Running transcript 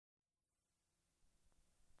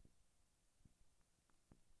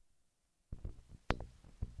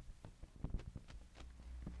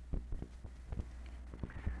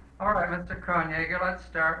All right, Mr. Cronjager, let's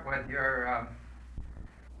start with your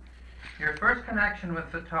first connection with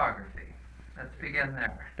photography. Let's begin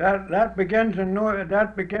there. That begins in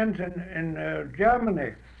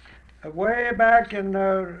Germany, way back in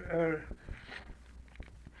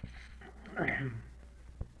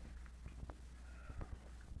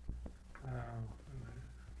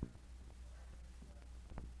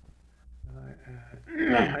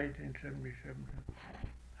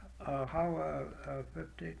How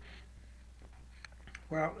 50?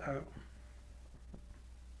 Well, I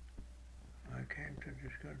came to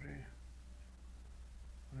this country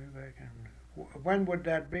way back in. When would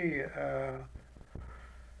that be?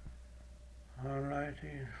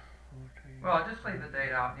 1914. Well, just leave the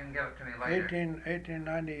date out. You can give it to me later.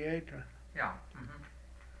 1898. Yeah.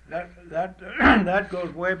 That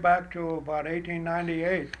goes way back to about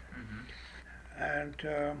 1898, and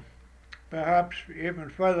perhaps even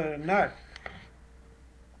further than that.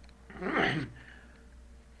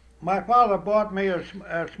 My father bought me a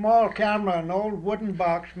small camera, an old wooden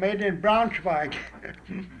box made in Braunschweig.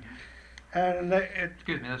 And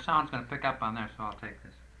excuse me, the sound's going to pick up on there, so I'll take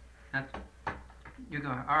this. You go.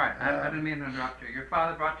 All right. I didn't mean to interrupt you. Your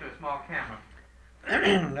father brought you a small camera.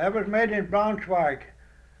 That was made in Braunschweig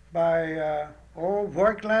by old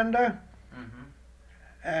Werklander,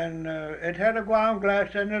 and it had a ground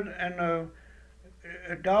glass in it and a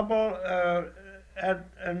double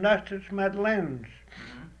nested lens,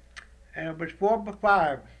 and it was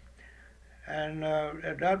 4x5, and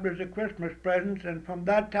that was a Christmas present. And from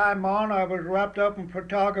that time on, I was wrapped up in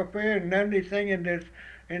photography, and anything in this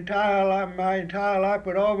my entire life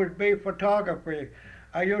would always be photography.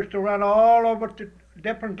 I used to run all over to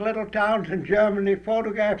different little towns in Germany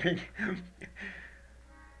photographing.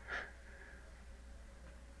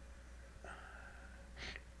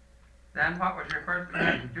 Then what was your first,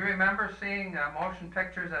 do you remember seeing motion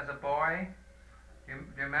pictures as a boy? Do you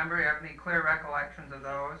remember, you have any clear recollections of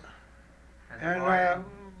those as a boy?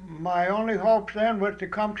 My only hopes then was to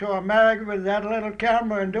come to America with that little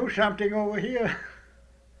camera and do something over here.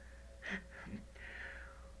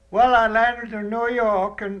 Well, I landed in New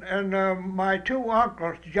York, and my two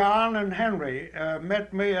uncles, John and Henry,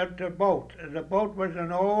 met me at the boat. The boat was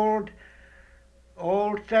an old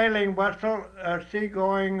sailing vessel, a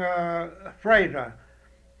seagoing freighter.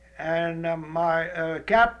 And my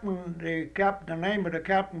captain, the name of the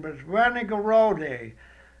captain was Wernigerode,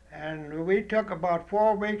 and we took about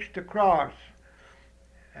 4 weeks to cross.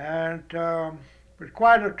 And it was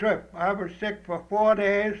quite a trip. I was sick for 4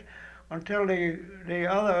 days, until the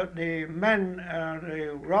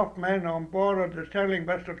rough men on board of the sailing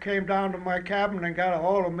vessel came down to my cabin and got a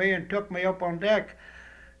hold of me and took me up on deck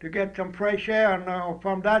to get some fresh air. And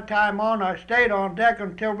from that time on, I stayed on deck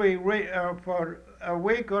until for a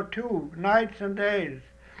week or two, nights and days,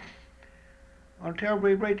 until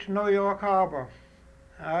we reached New York Harbor.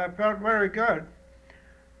 I felt very good.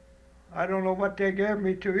 I don't know what they gave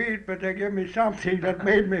me to eat, but they gave me something that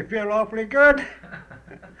made me feel awfully good.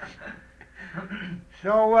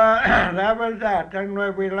 So that was that. Then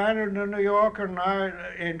we landed in New York, and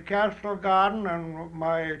in Castle Garden, and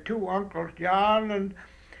my two uncles, John and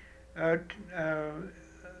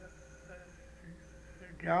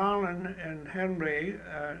Henry,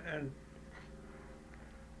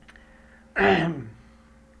 and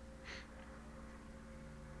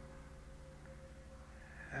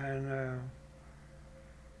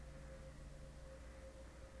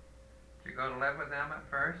Did you go to live with them at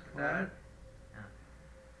first? Is that it?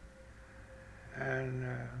 And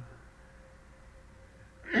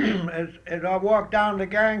as I walked down the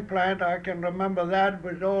gangplank, I can remember that it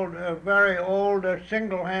was very old,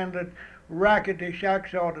 single-handed, rackety shack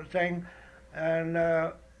sort of thing, and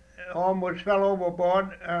almost fell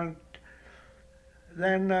overboard. And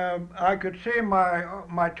then I could see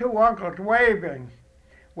my two uncles waving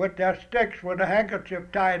with their sticks with a handkerchief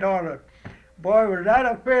tied on it. Boy, was that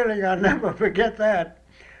a feeling! I'll never forget that.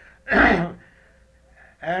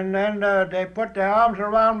 And then they put their arms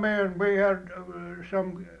around me, and we had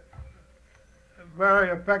some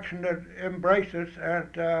very affectionate embraces,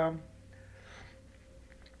 and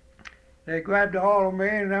they grabbed a hold of me,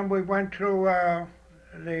 and then we went through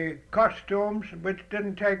the costumes, which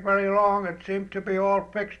didn't take very long. It seemed to be all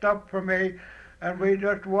fixed up for me, and we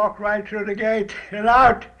just walked right through the gate and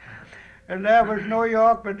out. And there was New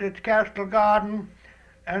York with its Castle Garden.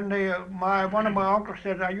 And one of my uncles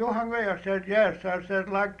said, "Are you hungry?" I said, "Yes." I said,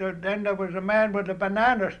 then there was a man with a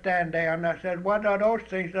banana stand there, and I said, "What are those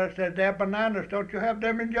things?" I said, "They're bananas. Don't you have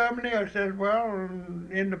them in Germany?" I said, "Well,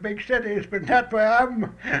 in the big cities, but not where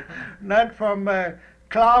I'm, not from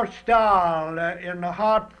Klausthal in the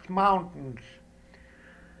Harz Mountains."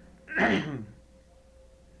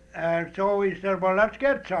 And so he said, well, let's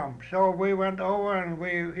get some. So we went over and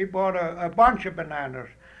he bought a bunch of bananas.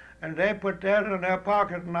 And they put that in their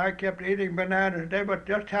pocket, and I kept eating bananas. They would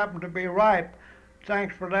just happened to be ripe.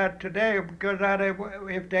 Thanks for that today, because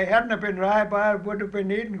if they hadn't have been ripe, I would have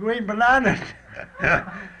been eating green bananas.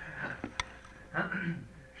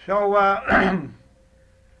 So,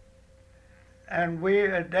 and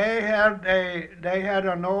they had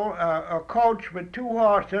a coach with two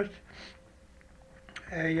horses,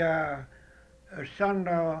 a sun,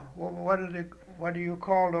 what do you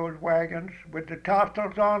call those wagons with the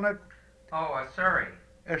tassels on it? Oh, a surrey.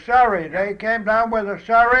 A surrey. Yeah. They came down with a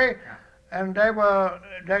surrey, Yeah. and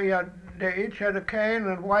they each had a cane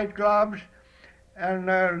and white gloves, and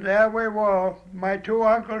there we were, my two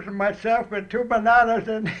uncles and myself with two bananas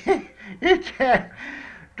in each hand,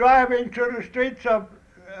 driving through the streets of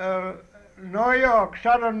New York,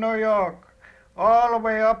 southern New York, all the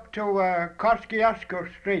way up to Kosciuszko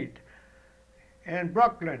Street in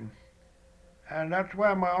Brooklyn. And that's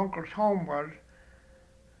where my uncle's home was.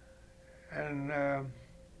 And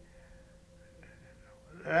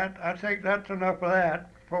I think that's enough of that.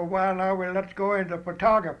 For a while now, let's go into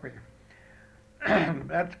photography.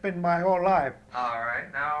 That's been my whole life. All right.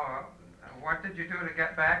 Now, what did you do to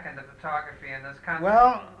get back into photography in this country?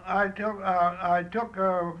 Well, I took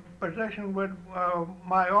a position with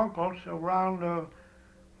my uncles around.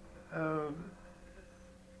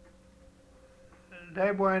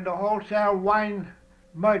 They were in the wholesale wine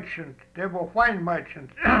merchants. They were wine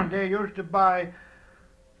merchants. They used to buy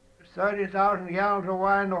 30,000 gallons of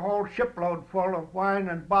wine, a whole shipload full of wine,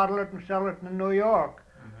 and bottle it and sell it in New York.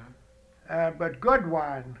 Mm-hmm. But good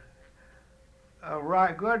wine,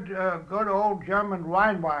 good old German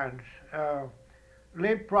wines,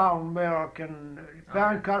 Liebfrauen milk and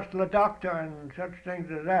Bernkastler Doctor and such things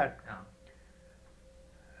as that.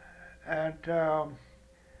 Yeah. And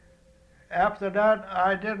after that,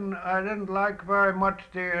 I didn't like very much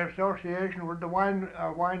the association with the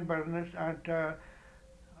wine business, and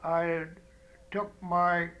I took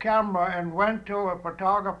my camera and went to a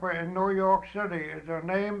photographer in New York City. Her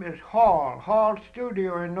name is Hall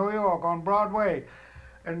Studio in New York on Broadway,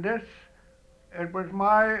 and it was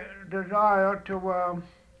my desire to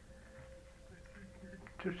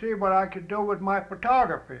see what I could do with my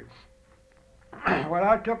photography. Well,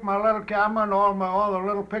 I took my little camera and all the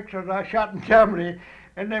little pictures I shot in Germany,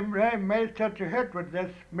 and they made such a hit with this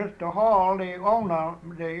Mr. Hall, the owner.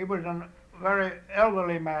 He was a very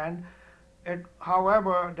elderly man.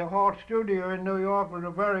 However, the Hall Studio in New York was a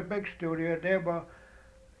very big studio. They were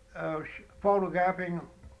photographing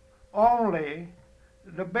only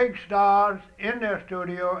the big stars in their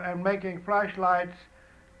studio and making flashlights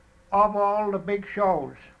of all the big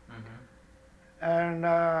shows.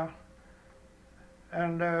 Mm-hmm.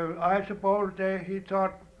 And I suppose he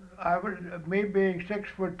thought me being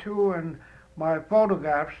 6'2" and my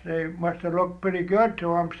photographs, they must have looked pretty good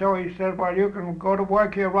to him. So he said, well, you can go to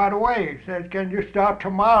work here right away. He said, can you start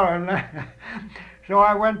tomorrow? And so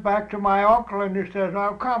I went back to my uncle, and he says,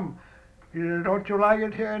 how come? He said, don't you like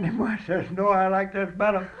it here anymore? I says, no, I like this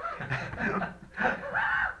better.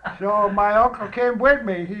 So my uncle came with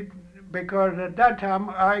me, because at that time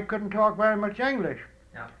I couldn't talk very much English.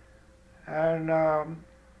 Yeah. And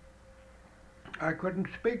I couldn't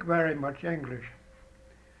speak very much English.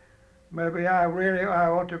 Maybe I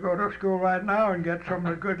ought to go to school right now and get some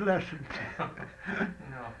good lessons. No.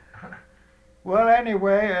 Well,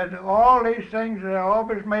 anyway, all these things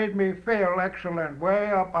always made me feel excellent.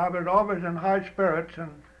 Way up, I was always in high spirits,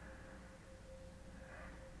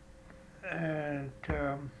 and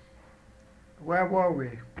where were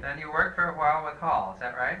we? Then you worked for a while with Hall, is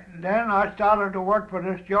that right? Then I started to work for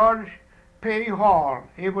this George P. Hall.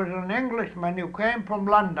 He was an Englishman who came from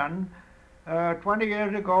London 20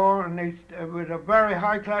 years ago, and he was a very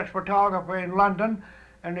high-class photographer in London,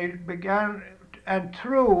 and he began, and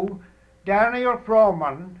through Daniel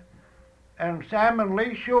Frohman and Sam and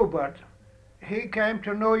Lee Schubert, he came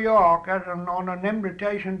to New York on an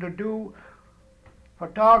invitation to do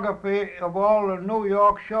photography of all the New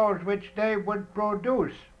York shows which they would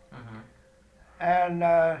produce. Mm-hmm. And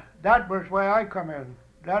that was where I come in.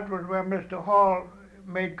 That was where Mr. Hall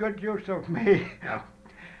made good use of me. Yeah.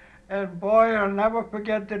 And boy, I'll never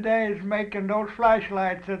forget the days making those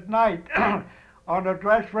flashlights at night on a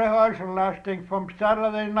dress rehearsal lasting from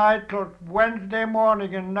Saturday night till Wednesday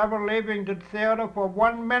morning, and never leaving the theater for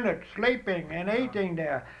 1 minute, sleeping and eating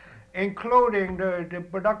there, including the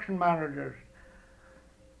production managers.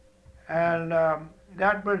 And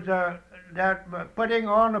that was putting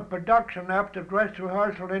on a production after dress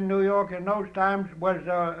rehearsal in New York in those times was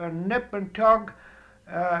a nip and tug,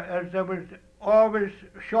 as they was always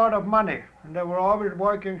short of money, and they were always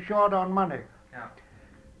working short on money. Yeah.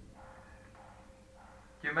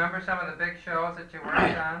 Do you remember some of the big shows that you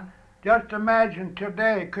worked on? Just imagine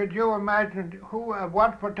today, could you imagine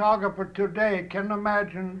what photographer today can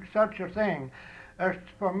imagine such a thing as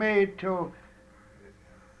for me to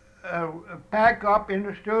pack up in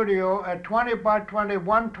the studio a 20 by 20,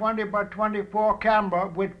 120 by 24 camera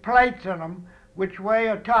with plates in them which weigh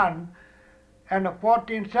a ton, and a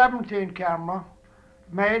 14-17 camera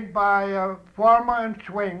made by Farmer and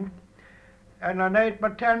Swing, and an 8 by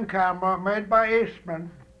 10 camera made by Eastman,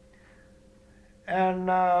 and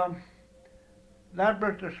that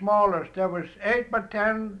was the smallest. There was 8 by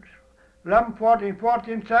 10, 11, 14,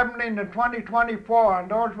 14, 17, and 20, 24,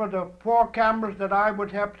 and those were the 4 cameras that I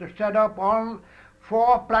would have to set up on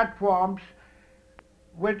 4 platforms,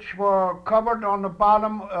 which were covered on the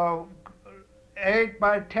bottom, 8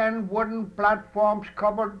 by 10 wooden platforms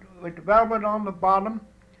covered with velvet on the bottom,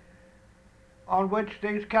 on which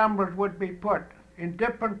these cameras would be put in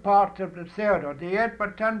different parts of the theater. The 8 by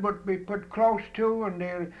 10 would be put close to, and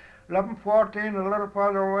the 11, 14 a little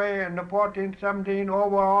further away, and the 14, 17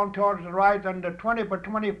 over on towards the right, and the 20 by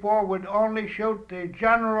 24 would only shoot the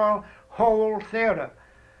general whole theater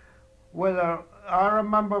with I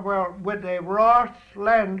remember with a Ross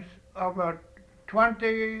lens of a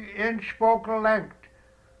 20-inch focal length.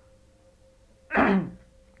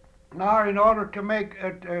 Now, in order to make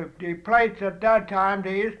the plates at that time, the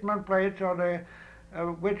Eastman plates, or the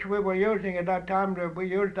which we were using at that time, we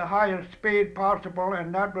used the highest speed possible,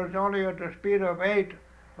 and that was only at the speed of 8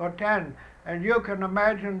 or 10. And you can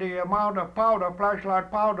imagine the amount of powder, flashlight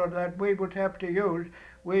powder, that we would have to use.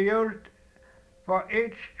 We used, for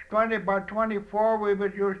each 20 by 24, we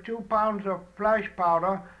would use 2 pounds of flash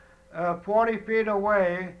powder 40 feet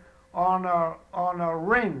away on a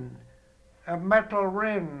ring, a metal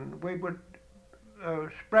ring. We would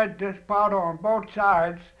spread this powder on both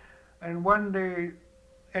sides, and when the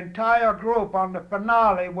entire group on the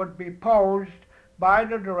finale would be posed by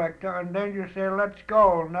the director, and then you say, let's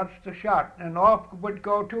go, and that's the shot. And off would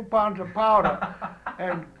go 2 pounds of powder,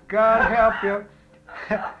 and God help you,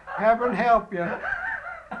 heaven help you.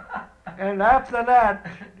 And after that,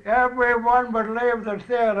 everyone would leave the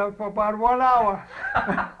theater for about 1 hour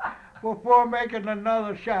before making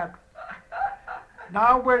another shot.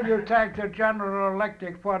 Now will you thank the General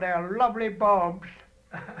Electric for their lovely bulbs,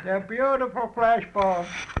 their beautiful flash bulbs.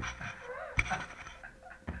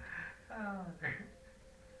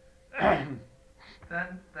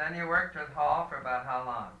 Then you worked with Hall for about how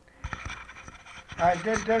long? I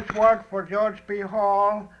did this work for George P.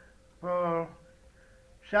 Hall for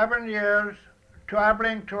 7 years,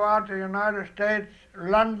 traveling throughout the United States,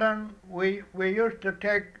 London. We used to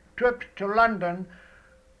take trips to London,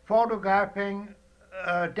 photographing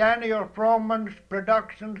Daniel Frohman's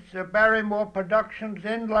productions, Barrymore productions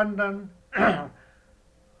in London, and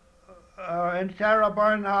Sarah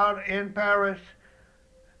Bernhardt in Paris,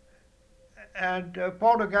 and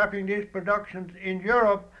photographing these productions in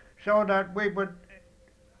Europe so that we would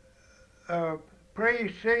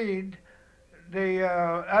precede the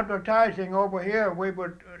advertising over here. We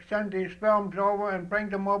would send these films over and bring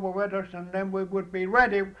them over with us, and then we would be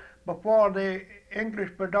ready before the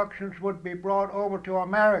English productions would be brought over to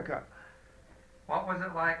America. What was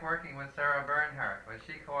it like working with Sarah Bernhardt? Was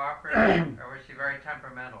she cooperative or was she very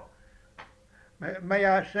temperamental? May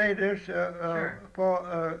I say this Sure.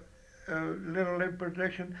 for a little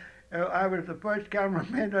imposition? I was the first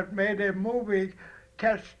cameraman that made a movie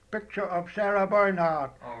test picture of Sarah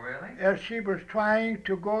Bernhardt. Oh, really? As she was trying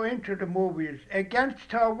to go into the movies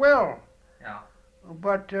against her will. Yeah.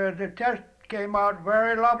 But the test came out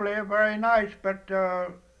very lovely, very nice, but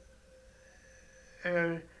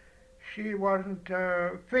she wasn't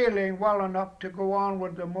feeling well enough to go on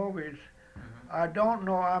with the movies. Mm-hmm. I don't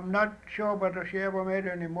know, I'm not sure whether she ever made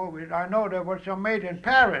any movies. I know there were some made in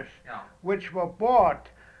Paris, Yeah. which were bought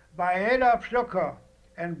by Adolf Zucker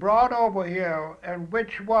and brought over here, and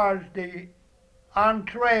which was the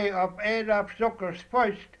entree of Adolf Zucker's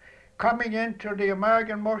first coming into the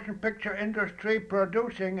American motion picture industry,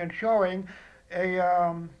 producing and showing a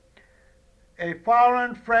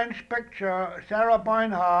foreign French picture, Sarah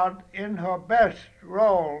Bernhardt in her best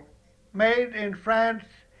role, made in France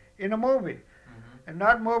in a movie. Mm-hmm. And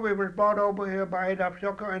that movie was brought over here by Adolf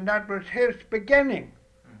Zucker, and that was his beginning.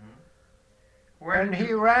 And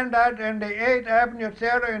he ran that in the 8th Avenue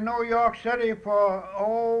Theater in New York City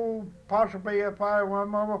for, possibly, if I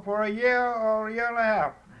remember, for a year or a year and a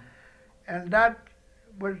half. And that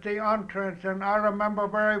was the entrance, and I remember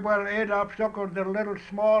very well Adolf Zucker, the little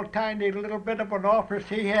small, tiny little bit of an office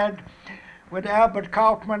he had with Albert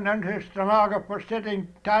Kaufman and his stenographer sitting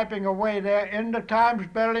typing away there in the Times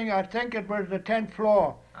building. I think it was the 10th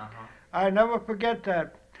floor. Uh-huh. I never forget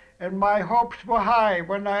that. And my hopes were high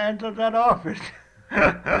when I entered that office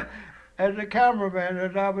as a cameraman,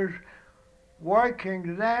 and I was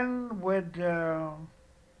working then with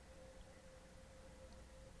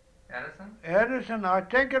Edison? Edison. I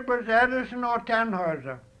think it was Edison or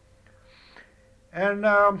Tannhäuser. And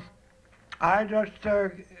I just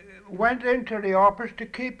went into the office to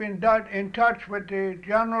keep in touch with the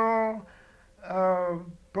general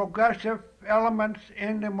progressive elements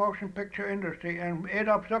in the motion picture industry. And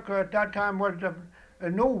Adolf Zucker at that time was a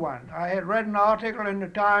new one. I had read an article in the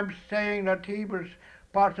Times saying that he was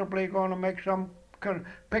possibly going to make some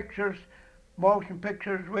pictures, motion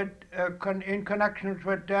pictures with in connections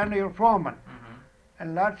with Daniel Frohman.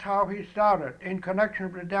 And that's how he started, in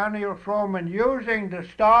connection with Daniel Frohman, using the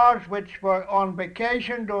stars which were on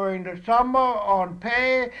vacation during the summer on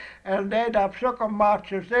pay, and Adolf Zucker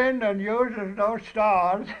marches in and uses those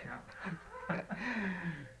stars. Yeah.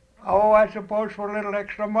 Oh, I suppose for a little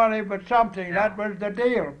extra money, but something. Yeah. That was the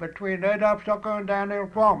deal between Adolf Zucker and Daniel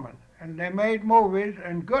Frohman. And they made movies,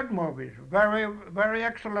 and good movies, very, very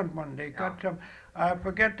excellent ones. They got some, I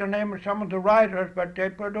forget the name of some of the writers, but they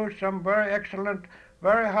produced some very excellent,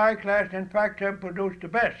 very high class. In fact, they produced the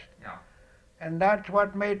best. Yeah. And that's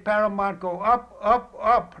what made Paramount go up, up,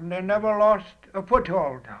 up, and they never lost a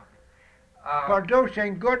foothold. Yeah.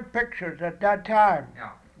 Producing good pictures at that time, Yeah.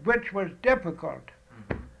 which was difficult.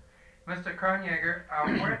 Mr. Cronjager,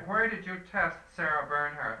 where did you test Sarah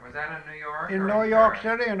Bernhardt? Was that in New York? In or New York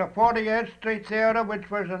Paris? City, in the 48th Street Theater, which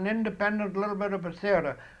was an independent little bit of a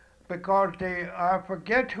theater, because I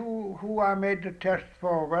forget who I made the test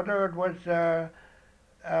for, whether it was a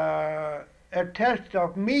test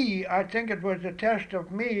of me. I think it was a test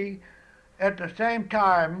of me at the same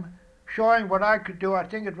time, showing what I could do. I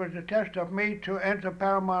think it was a test of me to enter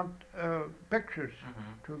Paramount Pictures,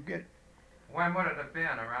 to get. When would it have been?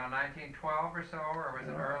 Around 1912 or so, or was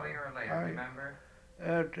it earlier or later? Do you remember?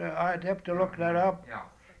 I'd have to look that up. Yeah.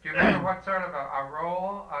 Do you remember what sort of a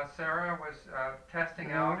role Sarah was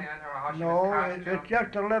testing out in, or how she was costumed? No, it's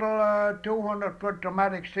just a little 200-foot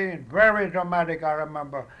dramatic scene. Very dramatic, I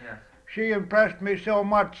remember. Yes. She impressed me so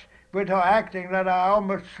much with her acting that I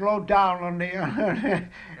almost slowed down on the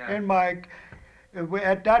in my.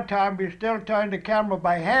 At that time, we still turned the camera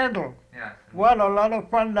by handle. Yes. What a lot of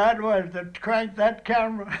fun that was to crank that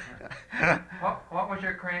camera. What was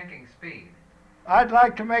your cranking speed? I'd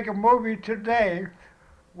like to make a movie today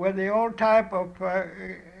with the old type of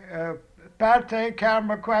Pathé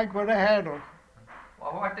camera crank with a handle.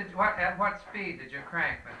 Well, at what speed did you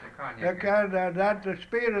crank, Mr. Cronjager? The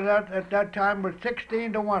speed of that at that time was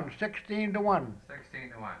 16 to 1. 16 to 1. 16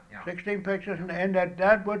 to 1. Yeah. 16 pictures, and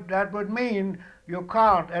that would mean you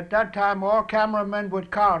count. At that time, all cameramen would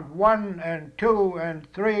count 1 and 2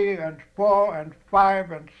 and 3 and 4 and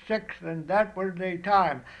 5 and 6, and that was the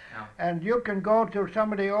time. Yeah. And you can go to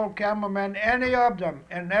some of the old cameramen, any of them,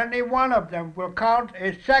 and any one of them will count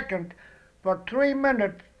a second for 3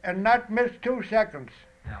 minutes and not miss 2 seconds.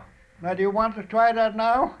 Yeah. Now, do you want to try that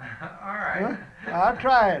now? All right. Huh? I'll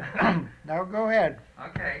try it. Now, go ahead.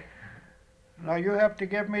 Okay. Now, you have to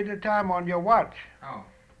give me the time on your watch. Oh.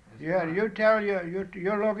 Yeah, you look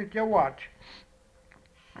at your watch.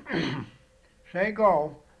 Say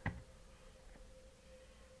go.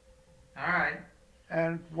 All right.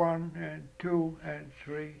 And 1 and 2 and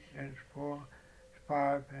 3 and 4,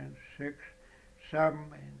 5 and 6, 7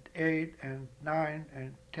 and 8 and 9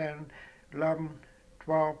 and 10, 11,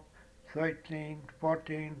 12, 13,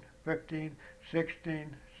 14, 15,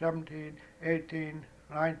 16, 17, 18,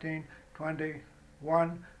 19, 20,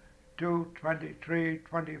 1, 2, 23,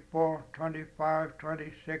 24, 25,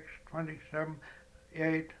 26, 27,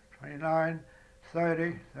 8, 29,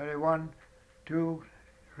 30, 31, 2,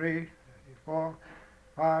 3, 34,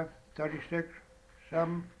 5, 36,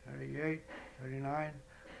 7, 38, 39,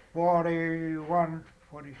 41,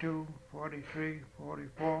 42, 43,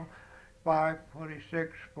 44, 5,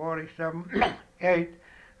 46, 47, 8,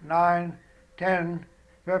 9, 10,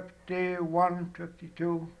 51,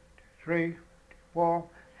 52, 3, 4,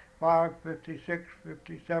 5, 56,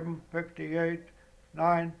 57, 58,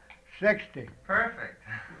 9, 60. Perfect.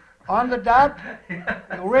 On the dot? Yes.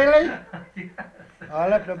 Really? Yes.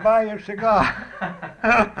 I'll have to buy you a cigar.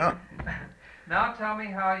 Now tell me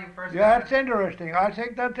how you first Yeah, got that's interesting. I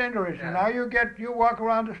think that's interesting. Yeah. Now you walk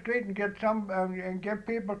around the street and get some and give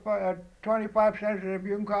people 25 cents, and if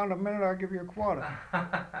you can count a minute, I'll give you a quarter.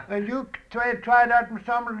 And you try that with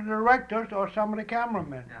some of the directors or some of the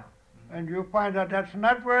cameramen. Yeah. And you find that that's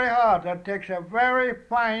not very hard. That takes a very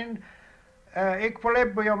fine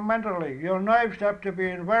equilibrium mentally. Your nerves have to be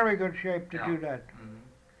in very good shape to Yeah. do that. Mm-hmm.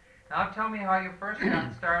 Now tell me how you first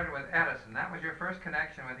got started with Edison. That was your first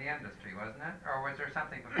connection with the industry, wasn't it? Or was there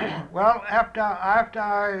something before? Well, after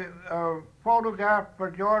I photographed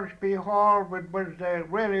for George B. Hall, which was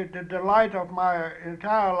really the delight of my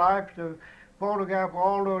entire life, to photograph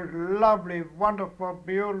all those lovely, wonderful,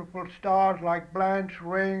 beautiful stars like Blanche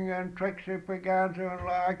Ring and Trixie Friganza, and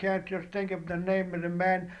I can't just think of the name of the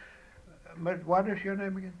man. But what is your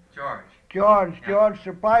name again? George. George. Yeah. George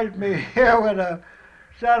surprised me here with a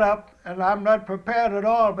setup, and I'm not prepared at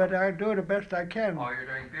all, but I do the best I can. Oh, you're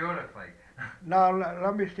doing beautifully. Now,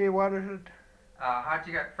 let me see, what is it? How'd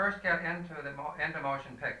you first get into into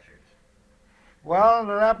motion pictures? Well,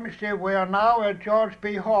 let me see, we are now at George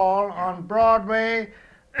B. Hall on Broadway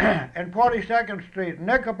and 42nd Street.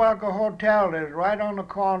 Knickerbocker Hotel is right on the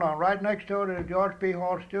corner, right next door to the George B.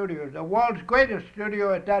 Hall Studios, the world's greatest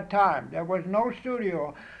studio at that time. There was no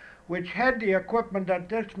studio which had the equipment that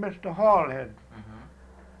this Mr. Hall had.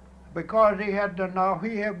 Because he had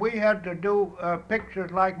to we had to do pictures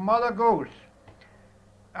like Mother Goose,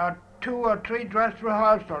 2 or 3 dress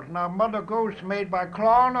rehearsals. Now Mother Goose, made by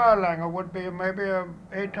Claude Erlanger, would be maybe a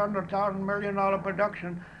 $800,000 million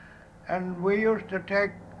production, and we used to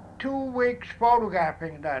take 2 weeks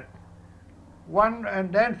photographing that.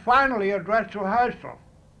 And then finally a dress rehearsal.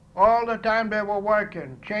 All the time they were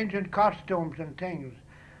working, changing costumes and things.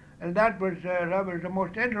 And that was the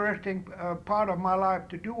most interesting part of my life,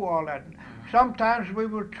 to do all that. Sometimes we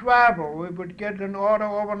would travel. We would get an order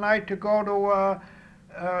overnight to go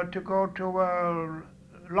to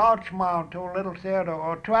Larchmont, to a little theater,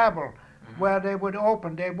 or travel, where they would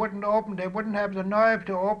open. They wouldn't open. They wouldn't have the nerve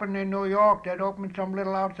to open in New York. They'd open some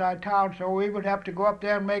little outside town. So we would have to go up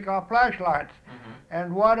there and make our flashlights.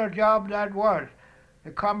 And what a job that was. To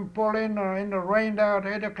come pull in the rain there at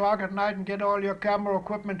 8 o'clock at night and get all your camera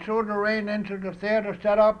equipment through the rain into the theater,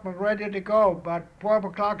 set up and ready to go by 12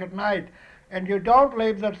 o'clock at night. And you don't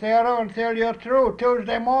leave the theater until you're through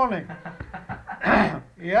Tuesday morning.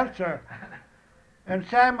 Yes, sir. And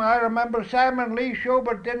I remember Sam and Lee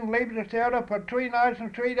Schubert didn't leave the theater for 3 nights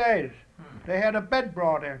and 3 days. They had a bed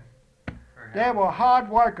brought in. They were hard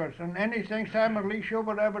workers, and anything Sam and Lee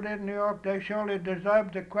Schubert ever did in New York, they surely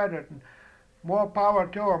deserved the credit. And more power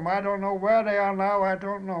to them. I don't know where they are now. I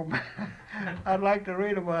don't know. I'd like to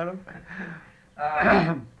read about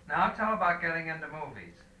them. Now tell about getting into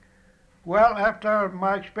movies. Well, after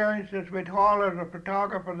my experiences with Hall as a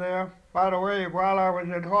photographer there, by the way, while I was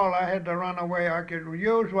at Hall, I had to run away. I could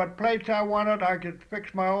use what plates I wanted. I could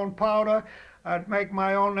fix my own powder. I'd make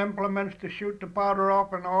my own implements to shoot the powder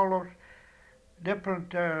off, and all those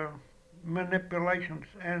different manipulations.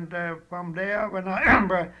 And from there, when I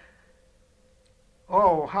remember,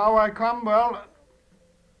 how I come? Well,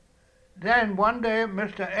 then one day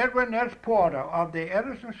Mr. Edwin S. Porter of the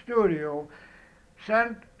Edison studio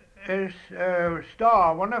sent his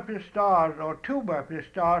star, one of his stars, or 2 of his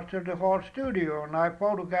stars, to the Hall studio, and I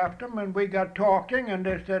photographed them, and we got talking, and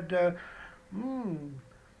they said,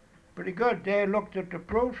 pretty good. They looked at the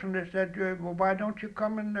proofs, and they said, well, why don't you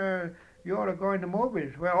come and you ought to go into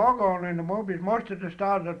movies. We're all going into movies. Most of the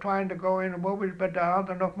stars are trying to go into movies, but there aren't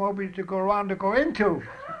enough movies to go around to go into.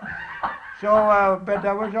 So, but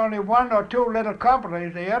there was only 1 or 2 little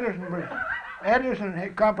companies. The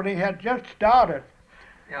Edison company had just started.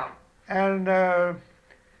 Yeah. And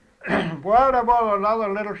well, there were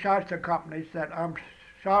another little shots of companies that I'm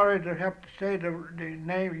sorry to have to say the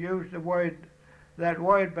name, use that word,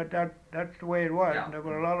 but that's the way it was. Yeah. And there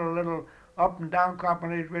were a lot of little up and down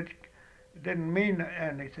companies which didn't mean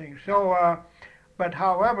anything. So, but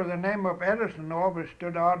however, the name of Edison always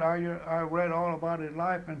stood out. I read all about his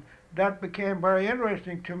life, and that became very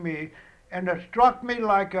interesting to me. And it struck me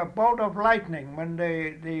like a bolt of lightning when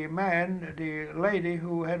the lady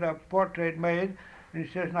who had a portrait made, and he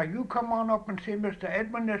says, now you come on up and see Mr.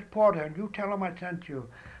 Edwin S. Porter, and you tell him I sent you.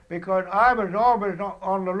 Because I was always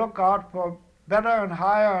on the lookout for better and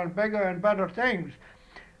higher and bigger and better things.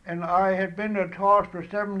 And I had been at Hall for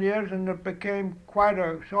 7 years, and it became quite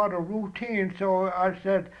a sort of routine. So I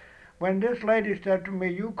said, when this lady said to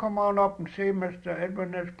me, you come on up and see Mr.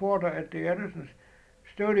 Edwin S. Porter at the Edison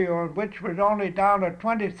studio, which was only down at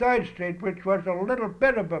 23rd Street, which was a little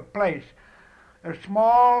bit of a place. A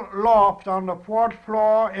small loft on the 4th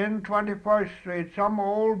floor in 21st Street, some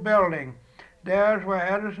old building. There's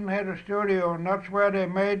where Edison had a studio, and that's where they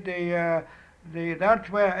made that's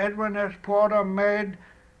where Edwin S. Porter made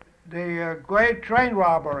the Great Train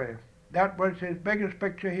Robbery. That was his biggest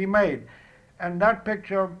picture he made. And that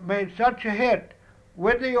picture made such a hit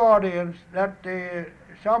with the audience that the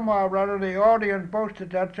somehow or other the audience boasted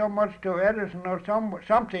that so much to Edison, or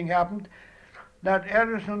something happened, that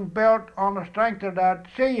Edison built on the strength of that,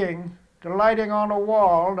 seeing the lighting on the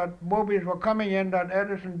wall, that movies were coming in, that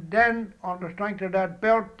Edison then, on the strength of that,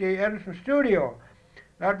 built the Edison studio.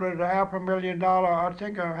 That was a $500,000, I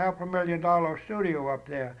think a $500,000 studio up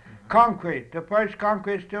there. Concrete, the first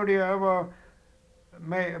concrete studio ever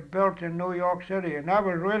built in New York City, and that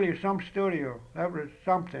was really some studio. That was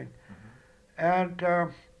something. And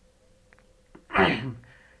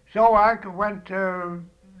so I went,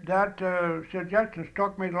 that suggestion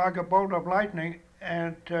struck me like a bolt of lightning,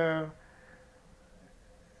 and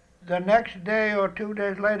the next day or 2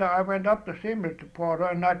 days later I went up to see Mr. Porter,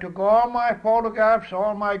 and I took all my photographs,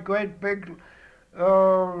 all my great big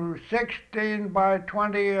 16 by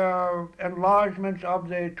 20 enlargements of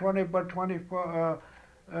the 20 by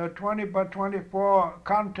 24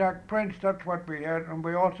 contact prints. That's what we had, and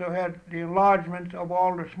we also had the enlargements of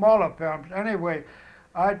all the smaller films. Anyway,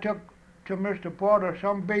 I took to Mr. Porter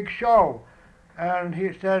some big show, and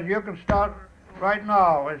he says, "You can start right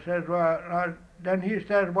now." I says, "Well," then he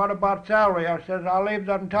says, "What about salary?" I says, "I'll leave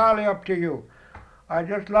that entirely up to you. I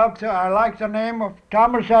like the name of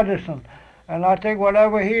Thomas Edison, and I think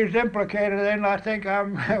whatever he's implicated in, I think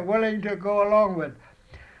I'm willing to go along with.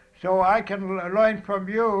 So I can learn from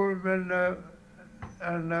you,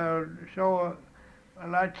 so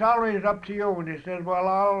that salary is up to you." And he says, "Well,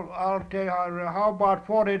 I'll tell you, how about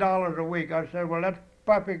 $40 a week?" I said, "Well, that's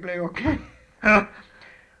perfectly okay."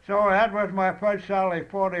 So that was my first salary,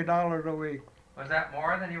 $40 a week. Was that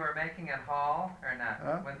more than you were making at Hall, or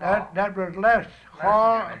not? That was less.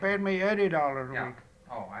 Hall paid me $80 a week.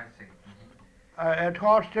 Oh, I see. At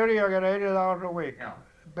Hall Studio, I got $80 a week. Yeah.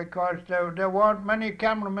 Because there weren't many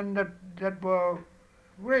cameramen that were,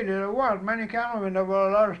 really there weren't many cameramen. There were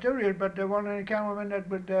a lot of studios, but there weren't any cameramen that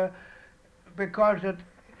would, because it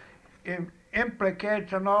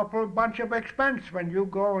implicates an awful bunch of expense when you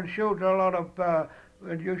go and shoot a lot of,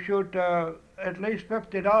 when you shoot at least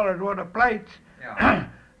 $50 worth of plates, Yeah.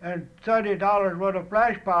 and $30 worth of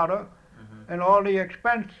flash powder, and all the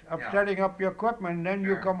expense of setting up your equipment. And then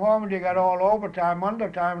you come home and you got all overtime,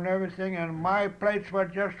 undertime, and everything, and my plates were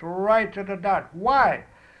just right to the dot. Why?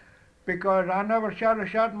 Because I never shot a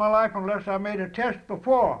shot in my life unless I made a test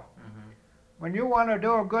before. When you want to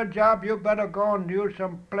do a good job, you better go and use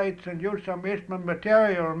some plates and use some Eastman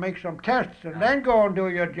material and make some tests, and then go and do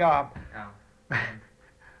your job.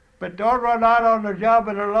 But don't run out on the job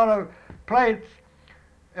with a lot of plates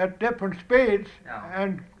at different speeds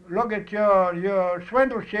and look at your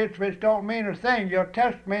swindle sheets, which don't mean a thing. Your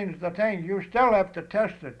test means the thing. You still have to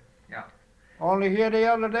test it. Yeah. Only here the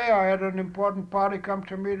other day I had an important party come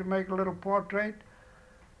to me to make a little portrait,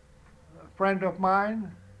 a friend of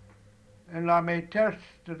mine, and I made tests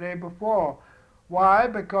the day before. Why?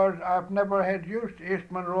 Because I've never had used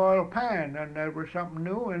Eastman Royal Pan, and that was something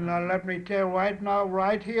new, and let me tell you right now,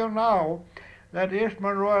 right here now, that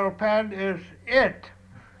Eastman Royal Pan is it.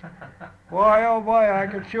 Boy, oh boy, I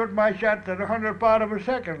can shoot my shots at 100 part of a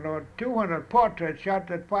second, or 200 portraits shot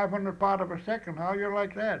at 500 part of a second. How you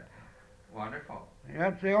like that? Wonderful.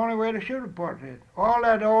 That's the only way to shoot a portrait. All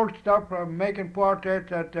that old stuff from making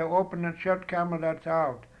portraits at the open and shut camera, that's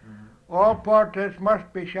out. All portraits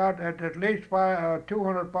must be shot at least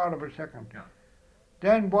 200 part of a second. Yeah.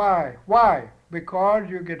 Then why? Why? Because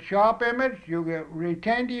you get sharp image, you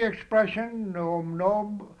retain the expression, no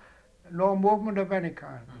movement of any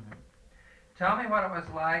kind. Tell me what it was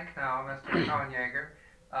like now, Mr.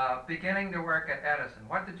 Cronjager, beginning to work at Edison.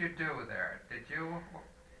 What did you do there?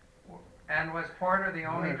 And was Porter the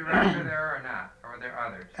only director there or not? Or were there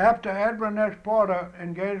others? After Edwin S. Porter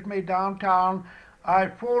engaged me downtown, I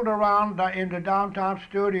fooled around in the downtown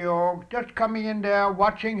studio, just coming in there,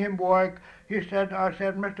 watching him work. I said,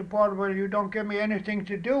 "Mr. Porter, well, you don't give me anything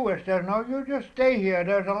to do." I said, "No, you just stay here.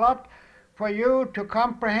 There's a lot for you to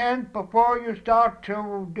comprehend before you start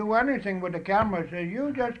to do anything with the camera." I said,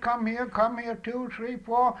 "You just come here 2, 3,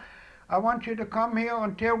 4. I want you to come here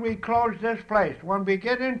until we close this place. When we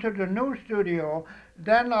get into the new studio,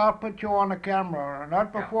 then I'll put you on the camera,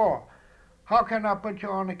 not before." How can I put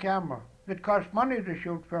you on the camera? It costs money to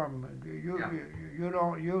shoot film.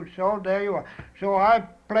 So there you are. So I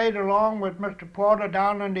played along with Mr. Porter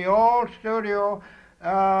down in the old studio.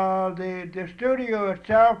 The studio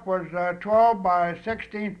itself was 12 by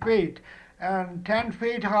 16 feet and 10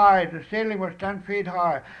 feet high. The ceiling was 10 feet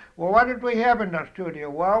high. Well, what did we have in the studio?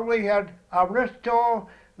 Well, we had Aristo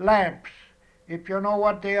lamps, if you know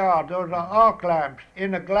what they are. Those are arc lamps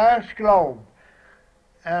in a glass globe.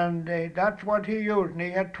 And that's what he used. And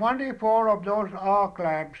he had 24 of those arc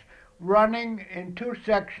lamps running in two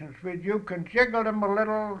sections, which you can jiggle them a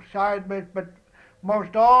little sideways, but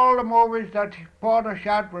most all the movies that Porter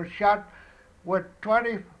shot was shot with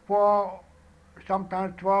 24,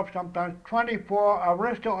 sometimes 12, sometimes 24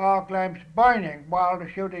 Aristo arc lamps burning while the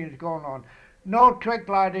shooting is going on. No trick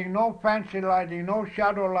lighting, no fancy lighting, no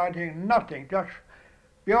shadow lighting, nothing. Just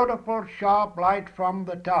beautiful, sharp light from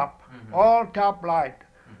the top. All top light.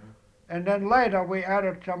 And then later we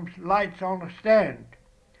added some lights on the stand.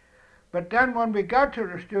 But then when we got to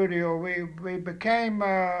the studio, we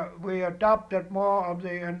adopted more of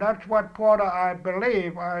and that's what Porter, I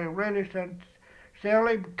believe, I really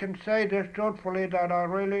sincerely can say this truthfully, that I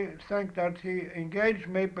really think that he engaged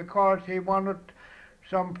me because he wanted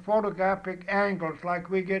some photographic angles like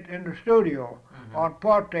we get in the studio, on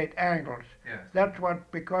portrait angles. Yes. That's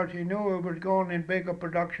what, because he knew it was going in bigger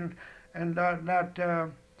productions, and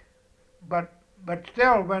but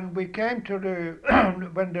still, when we came to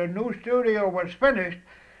when the new studio was finished,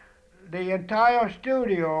 the entire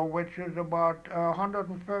studio, which is about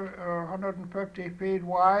 150 feet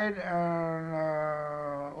wide and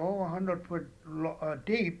 100 foot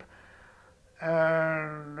deep,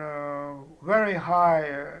 and very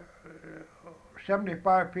high,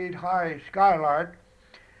 75 feet high skylight,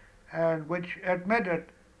 and which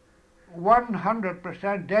admitted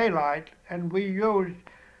 100% daylight, and we used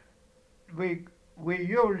the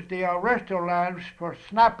Aristo lamps for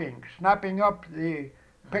snapping up the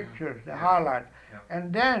pictures, the highlights.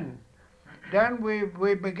 And then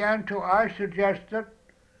we began to, I suggested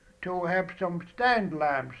to have some stand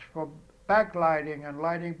lamps for backlighting and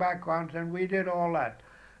lighting backgrounds, and we did all that.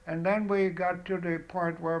 And then we got to the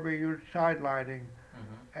point where we used side lighting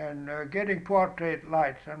and getting portrait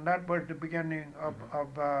lights, and that was the beginning of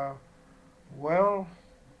well,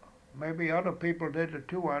 maybe other people did it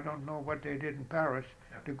too. I don't know what they did in Paris.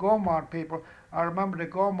 The Gaumont people, I remember the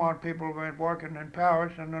Gaumont people were working in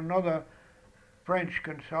Paris, and another French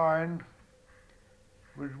consign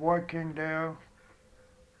was working there.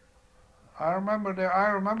 I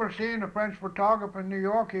remember seeing a French photographer in New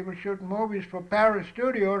York. He was shooting movies for Paris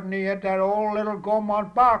studios, and he had that old little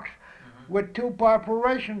Gaumont box with two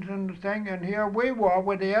perforations in the thing, and here we were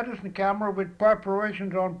with the Edison camera with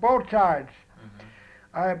perforations on both sides.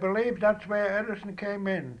 I believe that's where Edison came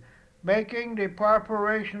in, making the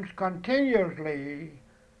perforations continuously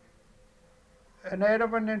an eighth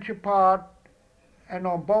of an inch apart and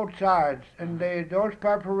on both sides. And those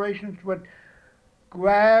perforations would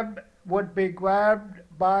be grabbed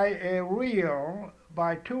by a reel,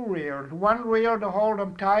 by two reels. One reel to hold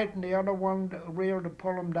them tight and the other reel to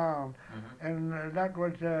pull them down. And that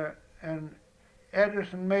was, and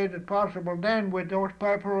Edison made it possible then with those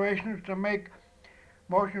perforations to make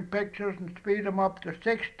motion pictures and speed them up to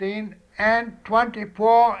 16 and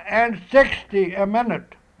 24 and 60 a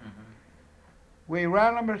minute. We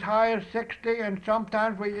ran them as high as 60, and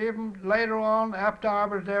sometimes we even later on, after I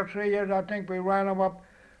was there 3 years, I think we ran them up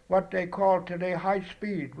what they call today high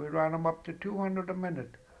speed. We ran them up to 200 a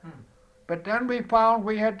minute. But then we found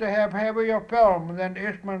we had to have heavier film, and then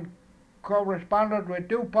Eastman corresponded with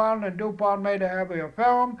DuPont, and DuPont made a heavier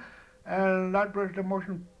film, and that was the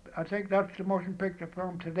motion. I think that's the motion picture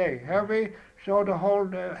film today. Heavy, so to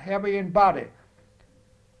hold heavy in body.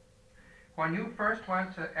 When you first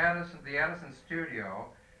went to the Edison studio,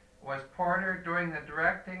 was Porter doing the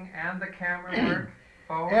directing and the camera work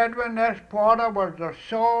both? Edwin S. Porter was the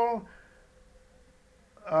sole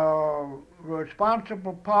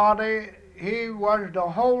responsible party. He was the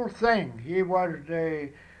whole thing. He was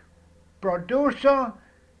the producer,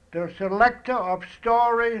 the selector of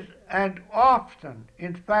stories, and often,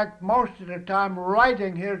 in fact, most of the time,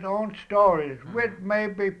 writing his own stories, with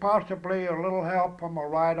maybe possibly a little help from a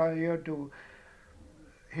writer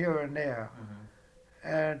here and there.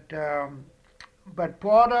 And but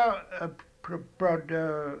Porter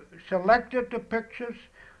selected the pictures,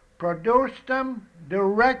 produced them,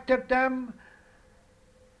 directed them,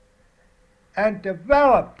 and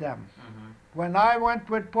developed them. When I went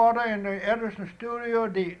with Porter in the Edison studio,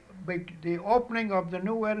 the opening of the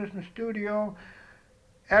new Edison studio,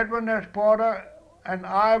 Edwin S. Porter and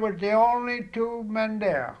I was the only two men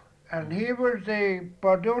there. And he was the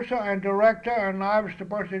producer and director, and I was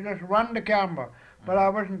supposed to just run the camera. But I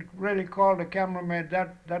wasn't really called a cameraman.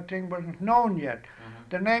 That thing wasn't known yet.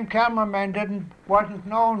 The name cameraman wasn't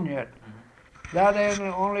known yet. That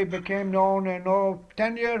only became known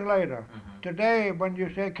 10 years later. Today, when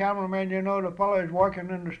you say cameraman, you know the fellow is working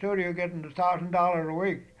in the studio getting $1,000 a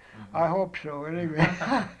week. I hope so, anyway.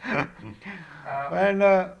 And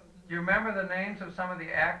do you remember the names of some of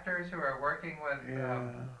the actors who were working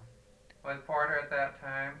with Porter at that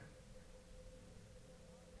time?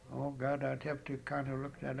 Oh God, I'd have to kind of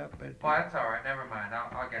look that up. Well, that's all right. Never mind.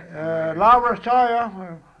 I'll get some later. Laura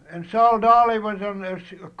Sawyer and Saul Dolly was a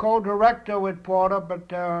co-director with Porter,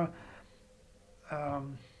 but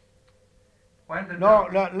When did no.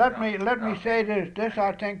 the- Let no. me say this. This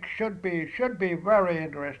I think should be very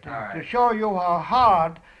interesting All right. to show you how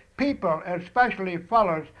hard people, especially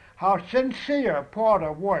fellas, how sincere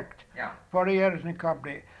Porter worked Yeah. for the Edison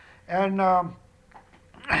Company, and.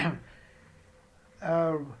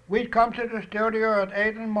 We'd come to the studio at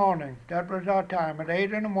 8 in the morning. That was our time, at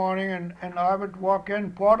 8 in the morning, and I would walk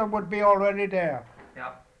in. Porter would be already there.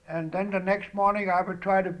 Yeah. And then the next morning I would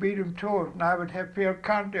try to beat him to it, and I would feel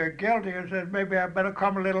kind of guilty and said, maybe I better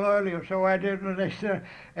come a little earlier. So I did, and they said,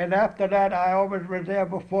 and after that I always was there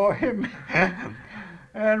before him.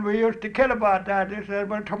 And we used to kid about that. They said,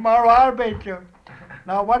 well, tomorrow I'll beat you.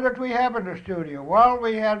 Now, what did we have in the studio? Well,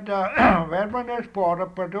 we had Edwin S. Porter,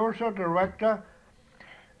 producer, director,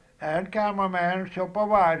 and cameraman,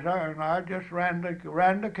 supervisor, and I just ran the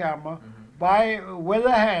camera with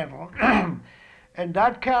a handle. And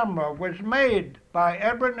that camera was made by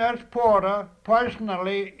Edwin S. Porter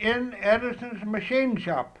personally in Edison's machine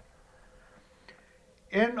shop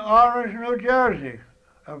in Orange, New Jersey,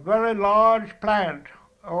 a very large plant,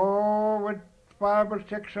 with 5 or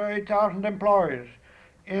 6 or 8,000 employees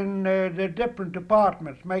in the different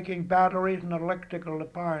departments, making batteries and electrical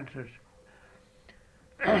appliances.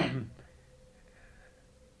 And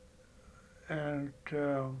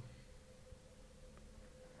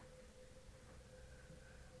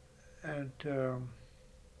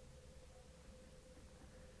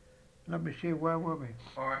let me see, where were we?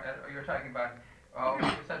 Or you're talking about, you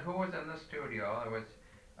said who was in the studio? There was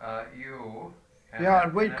you. And Yeah,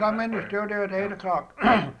 then- we'd and come then in the what- studio at 8 yeah. o'clock.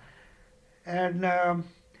 And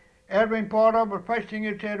Edwin Porter, the first thing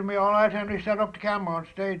he'd say to me, all right, Henry, set up the camera on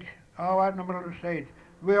stage. All right, in the middle of the stage.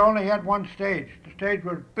 We only had one stage. The stage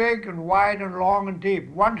was big and wide and long and deep.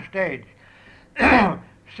 One stage.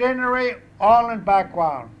 Scenery, all in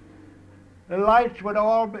background. The lights would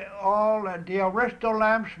the Aristo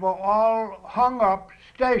lamps were all hung up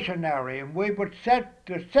stationary, and we would set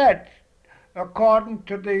the sets according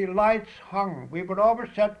to the lights hung. We would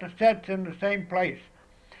always set the sets in the same place.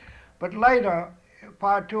 But later,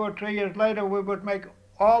 2 or 3 years later, we would make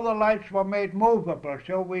all the lights were made movable,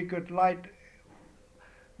 so we could light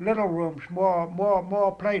little rooms,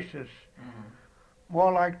 more places,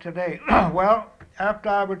 more like today. Well, after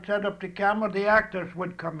I would set up the camera, the actors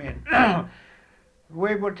would come in.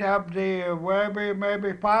 We would have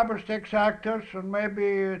maybe 5 or 6 actors and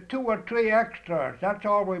maybe 2 or 3 extras. That's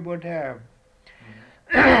all we would have.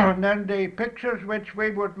 And then the pictures which we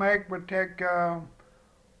would make would take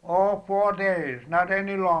 4 days, not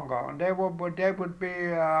any longer. And they would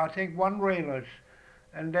be, I think, 1-reelers,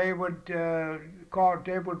 and they would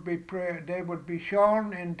be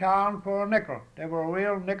shown in town for a nickel. They were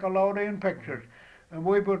real Nickelodeon pictures, and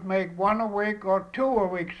we would make 1 a week or 2 a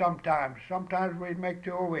week sometimes. Sometimes we'd make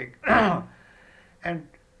 2 a week,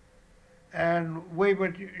 and we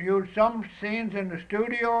would use some scenes in the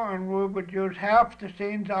studio, and we would use half the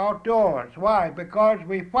scenes outdoors. Why? Because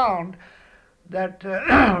we found that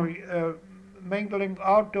mingling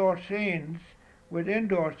outdoor scenes with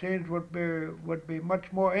indoor scenes would be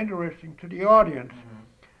much more interesting to the audience.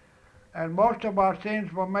 And most of our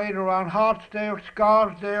scenes were made around Hartsdale,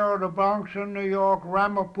 Scarsdale, the Bronx in New York,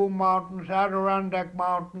 Ramapo Mountains, Adirondack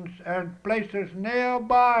Mountains, and places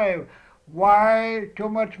nearby. Why? Too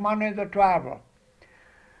much money to travel.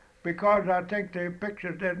 Because I think the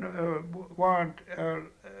pictures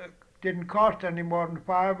didn't cost any more than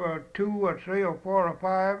 5 or 2 or 3 or 4 or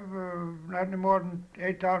 5, not any more than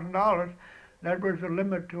 $8,000. That was the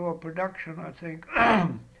limit to a production, I think.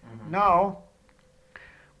 Now,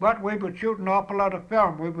 but we would shoot an awful lot of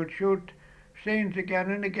film. We would shoot scenes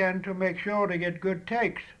again and again to make sure to get good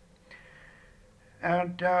takes.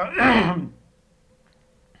 And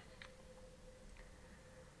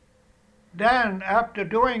then, after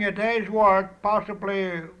doing a day's work,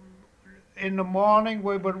 possibly in the morning,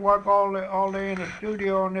 we would work all day in the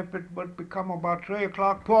studio, and if it would become about 3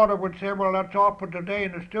 o'clock, Porter would say, well, that's all for today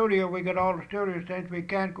in the studio. We got all the studio scenes. We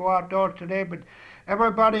can't go outdoors today, but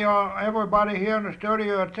everybody here in the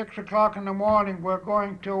studio at 6 o'clock in the morning, we're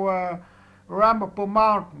going to Ramapo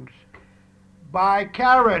Mountains by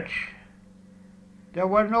carriage. There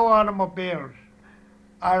were no automobiles.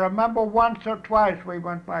 I remember once or twice we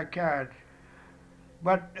went by carriage.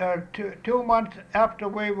 But 2 months after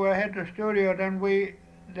we were at the studio, then the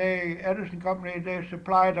Edison Company, they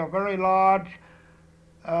supplied a very large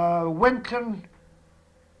Winton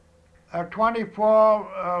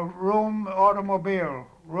 24-room automobile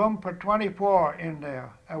room for 24 in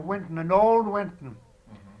there, a Winton, an old Winton.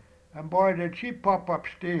 And boy, did she pop up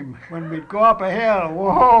steam when we'd go up a hill.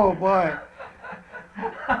 Whoa, boy.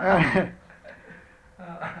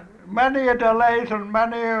 Many a delays and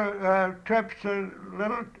many trips,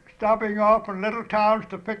 little stopping off in little towns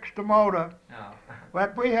to fix the motor. No.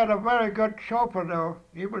 But we had a very good chauffeur, though.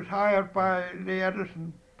 He was hired by the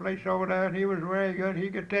Edison place over there, and he was very good. He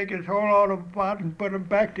could take his whole auto apart and put them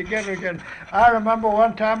back together again. I remember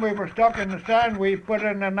one time we were stuck in the sand. We put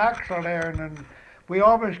in an axle there, and we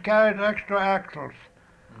always carried extra axles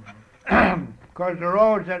because the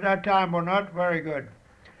roads at that time were not very good.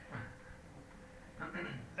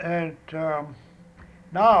 And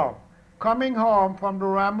now, coming home from the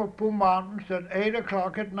Ramapo Mountains at 8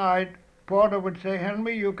 o'clock at night, Porter would say,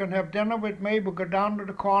 Henry, you can have dinner with me. We'll go down to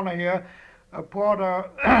the corner here. Porter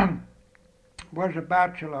was a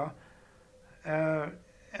bachelor.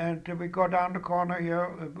 And we go down the corner here,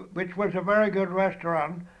 which was a very good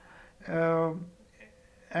restaurant.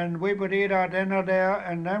 And we would eat our dinner there,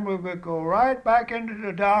 and then we would go right back into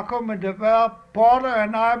the darkroom and develop, Porter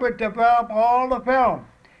and I would develop all the film.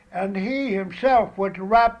 And he himself would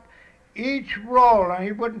wrap each roll, and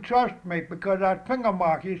he wouldn't trust me because I'd finger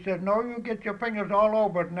mark. He said, no, you get your fingers all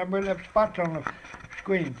over it, and then we'll have spots on the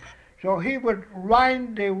screen. So he would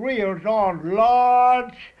wind the reels on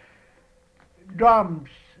large drums,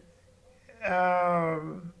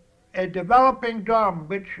 a developing drum,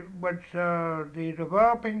 which was, the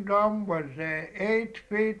developing drum was 8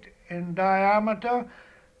 feet in diameter,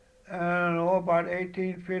 and about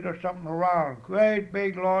 18 feet or something around. Great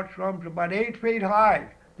big large drums, about 8 feet high.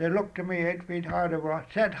 They looked to me 8 feet high, they were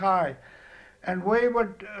set high. And we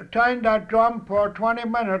would time that drum for 20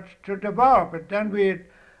 minutes to develop it. Then we'd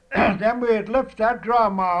lift that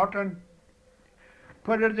drum out and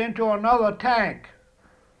put it into another tank.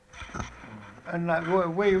 And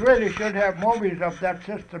we really should have movies of that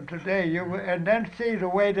system today, and then see the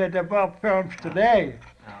way they develop films today.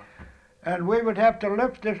 And we would have to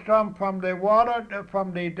lift this drum from the water,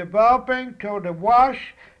 from the developing to the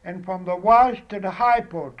wash, and from the wash to the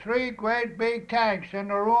hypo. 3 great big tanks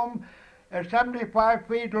in a room 75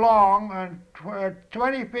 feet long and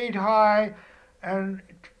 20 feet high and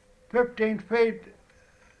 15 feet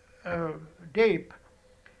deep.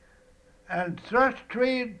 And thrust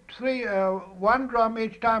one drum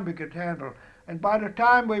each time we could handle. And by the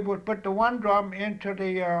time we would put the one drum into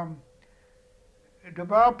the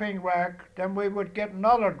developing rack, then we would get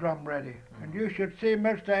another drum ready. And you should see,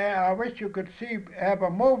 I wish you could have a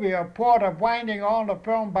movie of Porter winding on the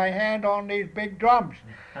film by hand on these big drums.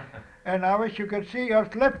 And I wish you could see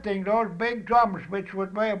us lifting those big drums, which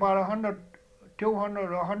would weigh about 100,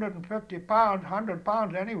 200, 150 pounds, 100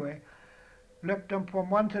 pounds anyway. Lift them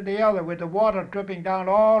from one to the other with the water dripping down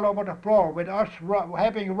all over the floor, with us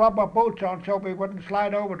having rubber boots on so we wouldn't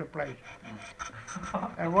slide over the place.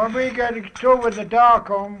 And when we get through with the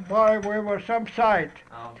darkroom, boy, we were some sight.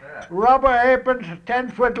 I'll bet. Rubber aprons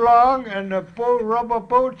 10 foot long and the rubber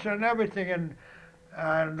boots and everything,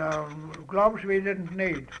 and gloves we didn't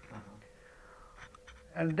need.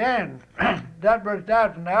 And then, that was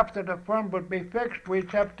that, and after the film would be fixed,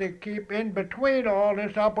 we'd have to keep in between all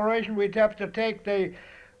this operation, we'd have to take the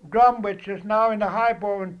drum, which is now in the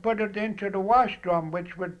hypo, and put it into the wash drum,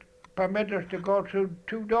 which would permit us to go through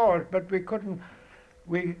 2 doors, but we couldn't,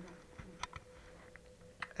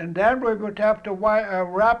 and then we would have to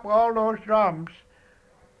wrap all those drums,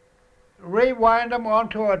 rewind them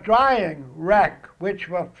onto a drying rack, which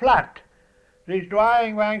were flat. These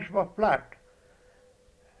drying racks were flat.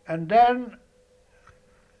 And then,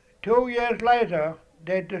 2 years later,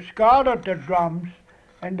 they discarded the drums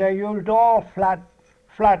and they used all flat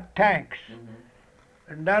tanks.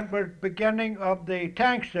 And that was the beginning of the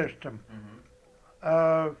tank system.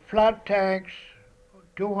 Flat tanks,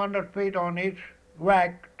 200 feet on each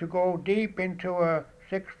rack to go deep into a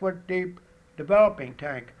 6 foot deep developing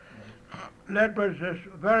tank. That was a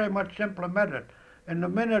very much simpler method. And the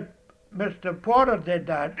minute Mr. Porter did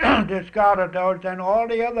that, discarded those, and all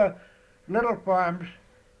the other little farms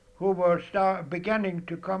who were beginning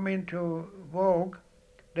to come into vogue,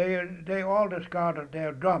 they all discarded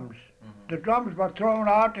their drums. The drums were thrown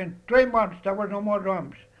out in 3 months. There were no more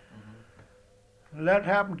drums. That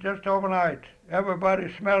happened just overnight.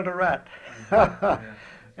 Everybody smelled a rat.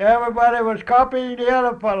 Everybody was copying the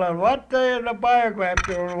other fellow. What the Biograph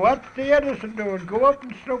doing? What's the Edison doing? Go up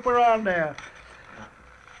and snoop around there.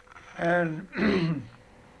 And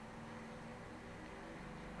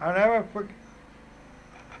I'll never forget.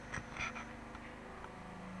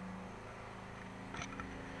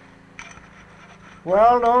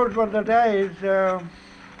 Well, those were the days.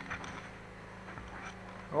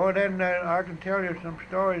 Oh, then I can tell you some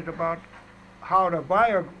stories about how the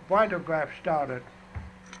Vitagraph started.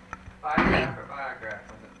 Biograph or biograph,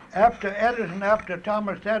 was it? After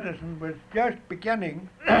Thomas Edison was just beginning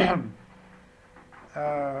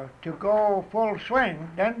to go full swing,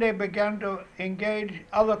 then they began to engage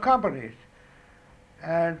other companies.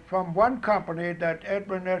 And from one company that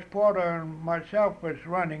Edwin S. Porter and myself was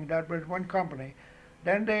running, that was one company,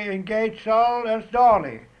 then they engaged Saul S.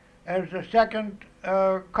 Dawley as the second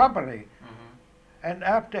company. And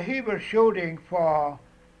after he was shooting for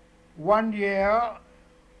 1 year,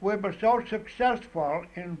 we were so successful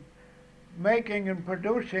in making and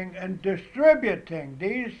producing and distributing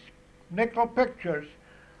these nickel pictures,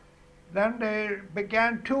 then they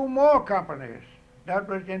began 2 more companies. That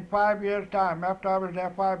was in 5 years' time. After I was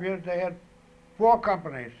there 5 years, they had 4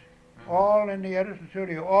 companies, all in the Edison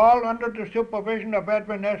studio, all under the supervision of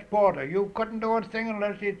Edwin S. Porter. You couldn't do a thing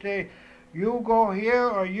unless he'd say, you go here,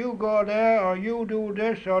 or you go there, or you do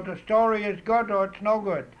this, or the story is good, or it's no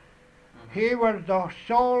good. He was the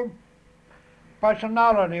sole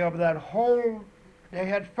personality of that whole, they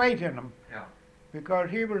had faith in him. Yeah. Because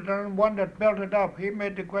he was the one that built it up. He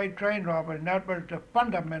made the great train robbery, and that was the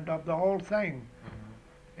fundament of the whole thing.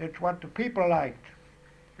 It's what the people liked.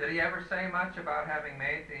 Did he ever say much about having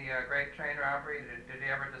made the great train robbery? Did he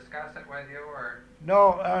ever discuss it with you, or?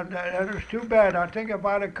 No, that was too bad. I think if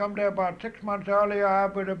I'd have come there about 6 months earlier, I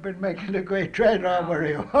would have been making the great train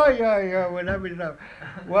robbery. Oh, yeah, with everything.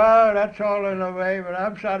 Well, that's all in a way, but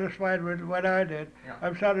I'm satisfied with what I did. Yeah.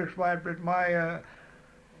 I'm satisfied with my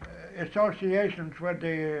associations with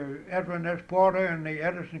the Edwin S. Porter and the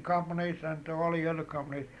Edison companies and all the other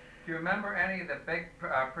companies. Do you remember any of the big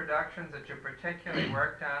productions that you particularly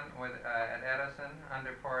worked on with at Edison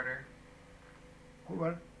under Porter?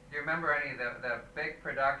 What? Do you remember any of the big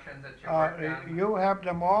productions that you worked on? You have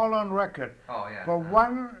them all on record. Oh, yeah.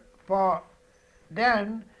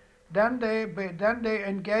 Then they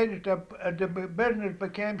engaged, the business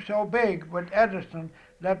became so big with Edison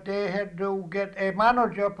that they had to get a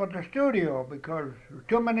manager for the studio because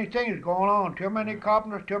too many things going on, too many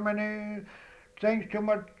carpenters, too many things, too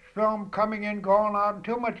much film coming in, going out,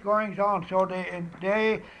 too much goings on. So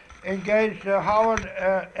they engaged Howard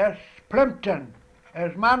S. Plimpton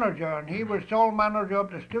as manager, and he was sole manager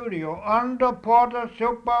of the studio under Porter's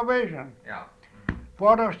supervision. Yeah.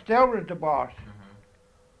 Porter still was the boss.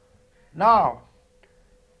 Now,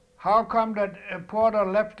 how come that Porter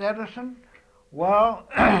left Edison? Well,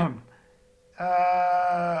 I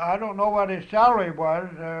don't know what his salary was.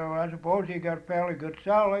 I suppose he got fairly good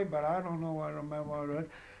salary, but I don't know. I remember what it was.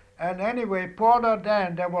 And anyway, Porter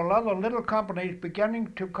then, there were other little companies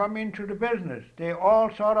beginning to come into the business. They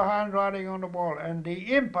all saw the handwriting on the wall. And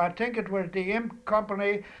the Imp, I think it was the Imp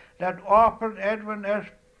company that offered Edwin S.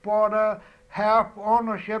 Porter half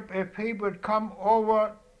ownership if he would come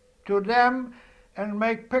over to them and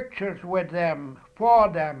make pictures with them, for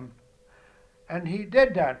them. And he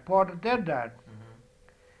did that. Porter did that.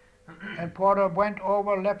 And Porter went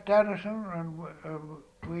over, left Edison, and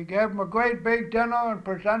we gave him a great big dinner and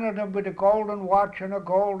presented him with a golden watch and a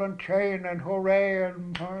golden chain, and hooray,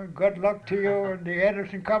 and good luck to you. And the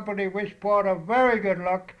Edison company wished Porter very good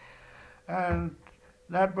luck, and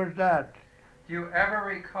that was that. Do you ever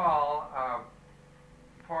recall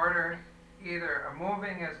Porter either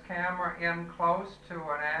moving his camera in close to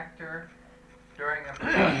an actor during a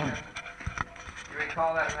production? Do you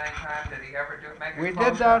recall that at any time? Did he ever make a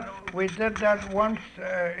close-up? We did that once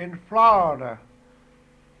in Florida.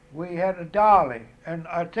 We had a dolly, and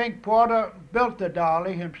I think Porter built the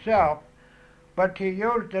dolly himself, but he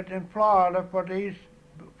used it in Florida for these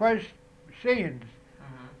first scenes.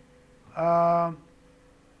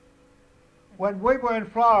 When we were in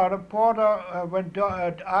Florida, Porter, I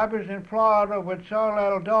was in Florida with Saul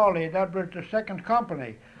L. Dawley, that was the second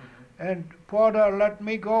company. And Porter let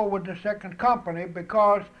me go with the second company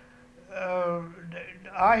because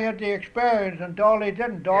I had the experience and Dawley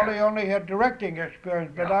didn't. Dawley only had directing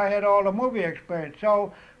experience, but I had all the movie experience.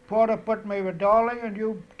 So Porter put me with Dawley, and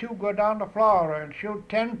you two go down to Florida and shoot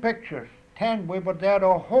 10 pictures. 10. We were there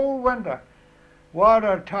the whole winter. What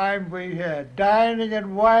a time we had. Dining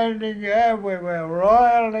and wining everywhere.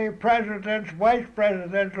 Royalty, presidents, vice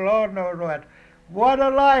presidents, Lord knows what. What a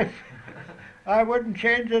life. I wouldn't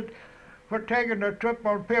change it for taking a trip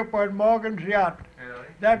on Pierpont Morgan's yacht. Really?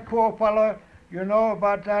 That poor fellow, you know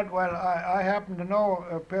about that? Well, I happen to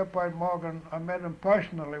know Pierpont Morgan. I met him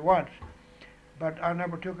personally once, but I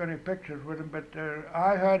never took any pictures with him. But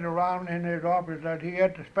I heard around in his office that he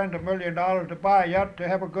had to spend $1 million to buy a yacht to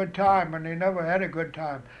have a good time, and he never had a good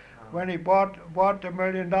time. When he bought the $1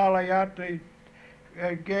 million yacht, he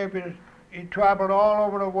gave his he traveled all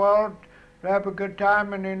over the world to have a good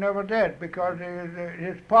time, and he never did, because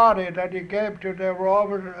his party that he gave to them were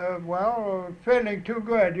always, feeling too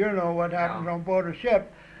good. You know what happens on board a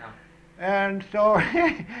ship. Yeah. And so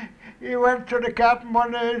he went to the captain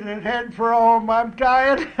one day and said, "Head for home, I'm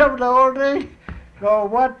tired of the whole thing." So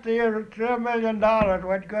what the $3 million,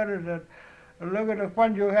 what good is it? Look at the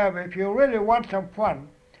fun you have. If you really want some fun,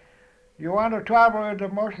 you want to travel with the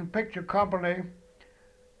motion picture company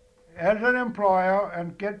as an employer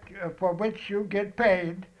and get for which you get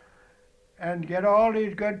paid and get all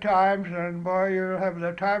these good times, and boy, you'll have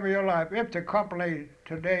the time of your life. If the company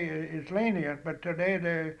today is lenient, but today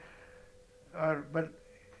they, but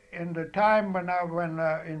in the time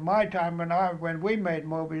in my time when we made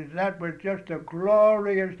movies, that was just a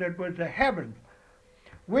glorious, it was a heaven.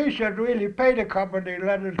 We should really pay the company to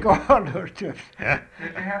let us go on those trips. Did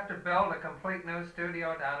you have to build a complete new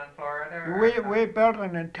studio down in Florida? We built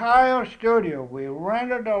an entire studio. We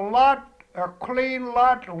rented a clean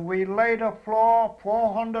lot, and we laid a floor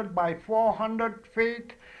 400 by 400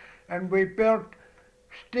 feet, and we built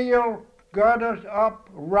steel girders up,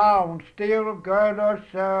 round steel girders,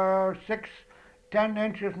 10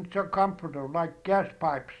 inches in circumference, like gas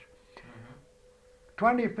pipes.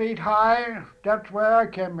 20 feet high, that's where I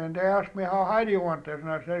came in. They asked me, "How high do you want this?" And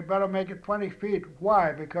I said, "You better make it 20 feet.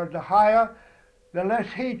 Why? Because the higher, the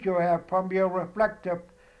less heat you have from your reflective."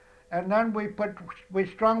 And then we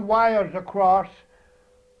strung wires across,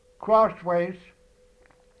 crossways,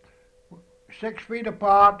 6 feet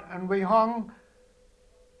apart, and we hung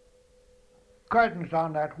curtains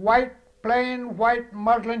on that. Plain white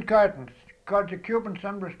muslin curtains, because the Cuban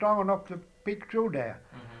sun was strong enough to peek through there.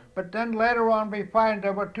 But then later on we find they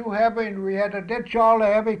were too heavy, and we had to ditch all the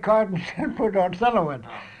heavy curtains and put on thinner ones.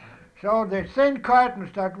 So the thin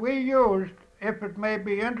curtains that we used, if it may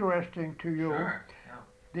be interesting to you, Sure.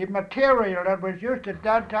 the material that was used at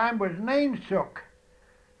that time was nainsook.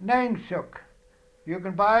 Nainsook. You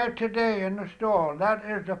can buy it today in the store. That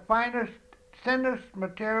is the finest, thinnest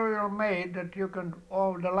material made that you can,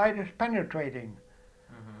 the lightest penetrating.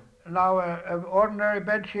 Now, an ordinary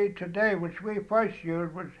bed sheet today, which we first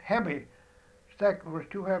used, was heavy, thick, was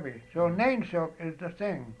too heavy. So nainsook is the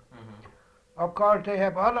thing. Of course, they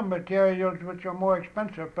have other materials which are more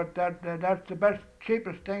expensive, but that's the best,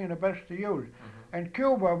 cheapest thing and the best to use. And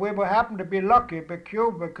Cuba, we happened to be lucky,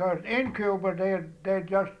 because in Cuba they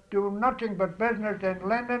just do nothing but business in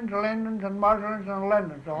linens and muslins and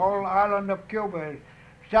linens. The whole island of Cuba is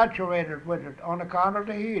saturated with it on account of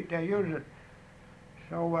the heat. They use it.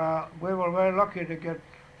 So we were very lucky to get.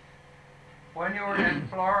 When you were in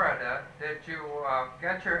Florida, did you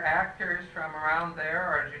get your actors from around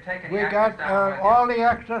there, or did you take any actors down with you? We got all the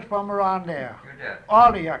extras from around there. You did?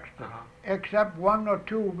 All the extras, except one or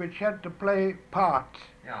two which had to play parts.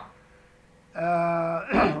 Yeah.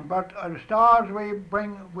 But the stars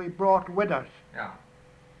we brought with us. Yeah.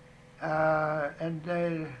 And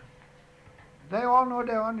they all know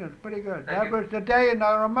their onions pretty good. That was the day, and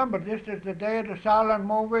I remember this is the day of the silent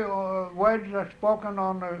movie, words are spoken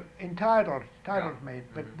in titles made,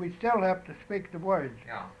 but we still have to speak the words.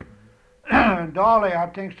 Yeah. And Dolly, I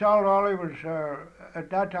think Saul Dolly was, at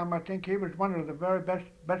that time, I think he was one of the very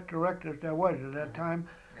best directors there was at that time,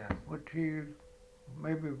 which he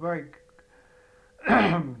maybe very...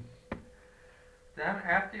 Then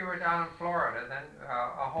after you were down in Florida, then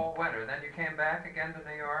a whole winter, then you came back again to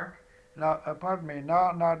New York? Now, pardon me.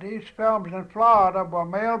 Now these films in Florida were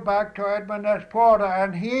mailed back to Edmund S. Porter,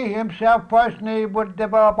 and he himself personally would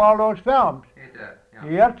develop all those films. He did. Yeah.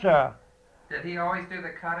 Yes, sir. Did he always do the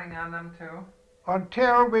cutting on them too?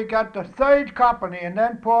 Until we got the third company, and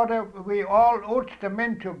then Porter, we all ooched him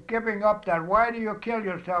into giving up that. Why do you kill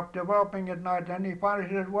yourself developing at night? And he finally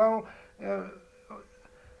said, well,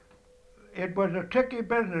 it was a tricky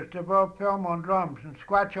business to develop film on drums and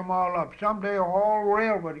scratch them all up. Someday a whole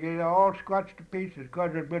reel would get all scratched to pieces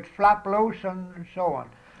because it would flap loose and so on.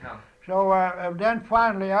 Yeah. So then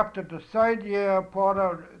finally, after the third year,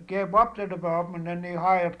 Porter gave up the development, and he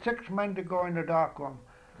hired 6 men to go in the darkroom.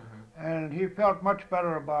 And he felt much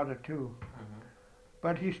better about it too.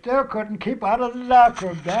 But he still couldn't keep out of the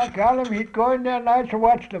darkroom. Call him, he'd go in there nights and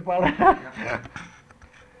watch the fella.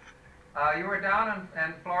 You were down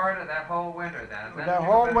in Florida that whole winter then? The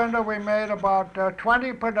whole winter we made about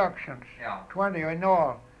 20 productions. Yeah. 20 in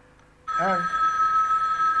all. And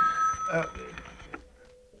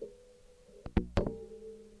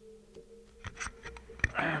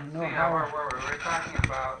we're talking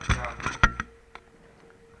about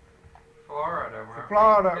Florida.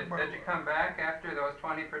 Florida. Did you come back after those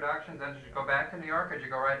 20 productions, and did you go back to New York, or did you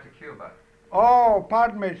go right to Cuba? Oh,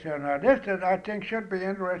 pardon me, sir. Now, this is, I think, should be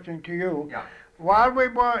interesting to you. Yeah. While we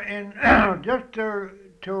were in, just to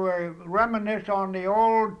reminisce on the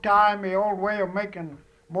old time, the old way of making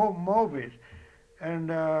movies, and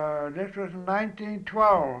this was in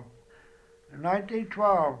 1912.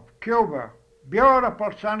 1912, Cuba.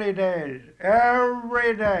 Beautiful sunny days,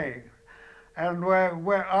 every day. And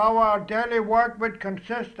where our daily work would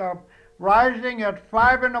consist of rising at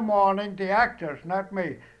 5 in the morning, the actors, not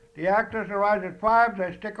me. The actors arise at 5,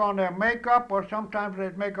 they stick on their makeup, or sometimes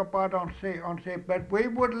they'd make up out on set. But we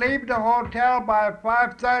would leave the hotel by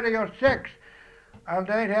 5:30 or 6. And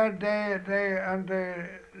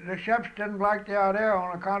the chefs didn't like the idea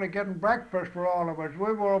on account of getting breakfast for all of us.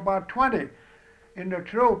 We were about 20 in the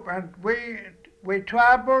troupe, and we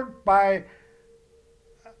traveled by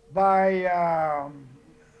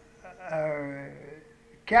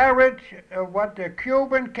carriage, what the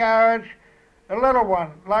Cuban carriage, a little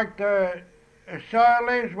one, like the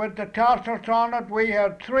Surleys with the tassels on it. We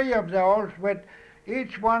had 3 of those, with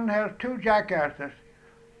each one has 2 jackasses,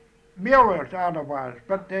 mules otherwise,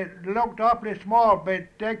 but they looked awfully small, but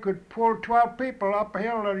they could pull 12 people up a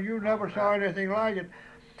hill, and you never saw anything like it.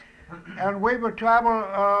 And we would travel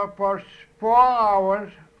for 4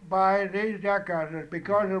 hours by these jackasses,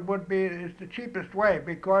 because it's the cheapest way,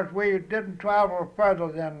 because we didn't travel further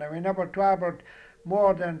than them. We never traveled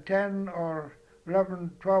more than 10 or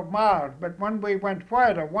 11, 12 miles. But when we went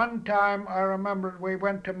further, one time I remember we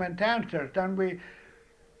went to Matanzas, then we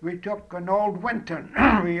took an old Winton.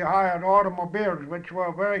 We hired automobiles, which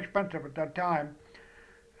were very expensive at that time,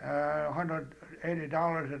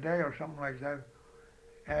 $180 a day or something like that.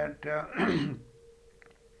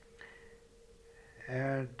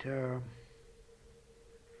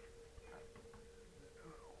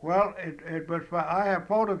 Well, it was. I have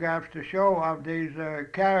photographs to show of these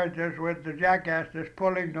carriages with the jackasses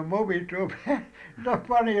pulling the movie troupe. The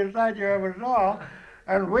funniest sight you ever saw.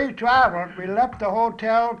 And we traveled. We left the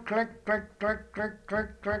hotel. Click, click, click, click,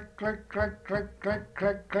 click, click, click, click, click, click,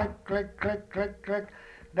 click, click, click, click, click, click.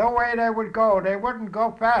 No way they would go. They wouldn't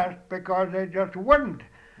go fast because they just wouldn't.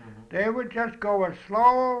 They would just go a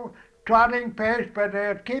slow trotting pace, but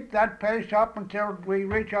they'd keep that pace up until we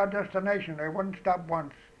reach our destination. They wouldn't stop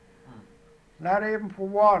once. Not even for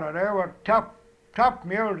water. They were tough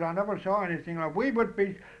mules. I never saw anything like. We would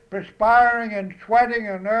be perspiring and sweating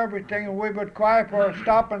and everything, and we would cry for a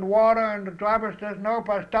stop and water, and the driver says, no, if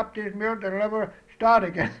I stop these mules, they'll never start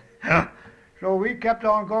again. So we kept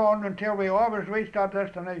on going until we always reached our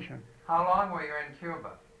destination. How long were you in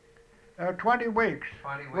Cuba? 20 weeks.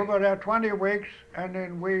 20 weeks. We were there 20 weeks, and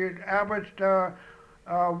then we averaged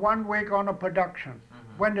 1 week on a production.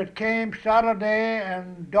 When it came Saturday,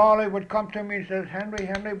 and Dolly would come to me and says,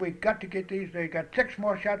 Henry, we got to get these. They got 6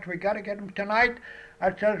 more shots. We got to get them tonight.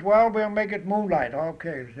 I says, well, we'll make it moonlight.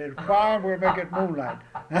 Okay, he says, fine, we'll make it moonlight.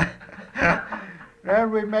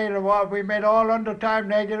 Then we made all under time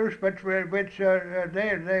negatives, which they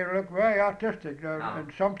look very artistic.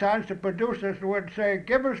 And sometimes the producers would say,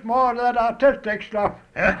 give us more of that artistic stuff.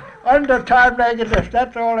 Under time negatives,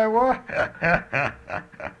 that's all they were.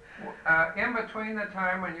 In between the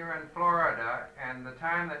time when you were in Florida and the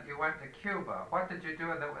time that you went to Cuba, what did you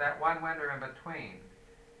do that one winter in between?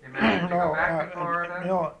 You managed to go back to Florida?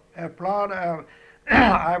 No, Florida.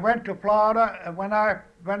 I went to Florida when I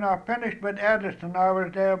finished with Edison. I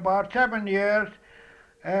was there about 7 years,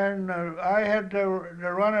 and I had the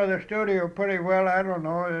run of the studio pretty well. I don't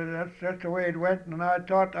know, that's the way it went. And I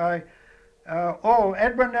thought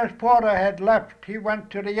Edwin S. Porter had left. He went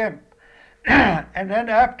to the Imp. And then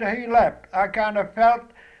after he left, I kind of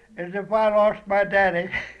felt as if I lost my daddy.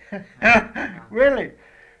 Really.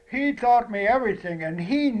 He taught me everything, and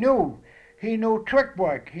he knew trick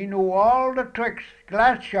work. He knew all the tricks,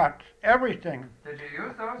 glass shots, everything. Did you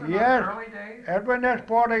use those in those early days? Edwin S.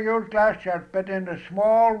 Porter used glass shots, but in a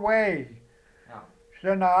small way. Yeah.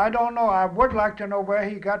 So now, I don't know. I would like to know where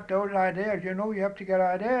he got those ideas. You know, you have to get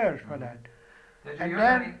ideas for that. Did you use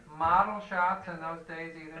any model shots in those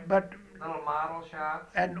days either? But little model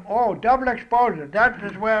shots? And, double exposure. That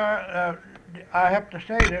is where I have to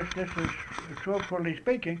say this is truthfully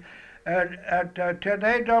speaking.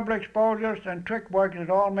 Today, double exposures and trick work is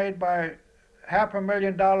all made by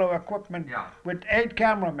 $500,000 equipment with 8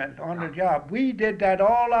 cameramen on the job. We did that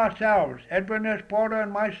all ourselves. Edwin S. Porter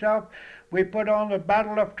and myself, we put on the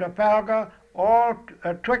Battle of Trafalgar, all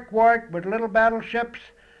trick work with little battleships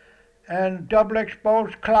and double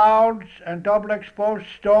exposed clouds and double exposed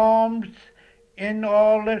storms in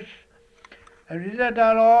all this. And we did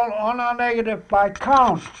that all on our negative by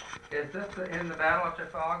count. Is this in the Battle of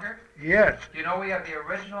Trafalgar? Yes. Do you know we have the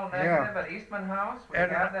original negative at Eastman House? We have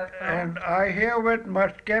that film? And I herewith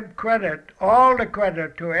must give credit, all the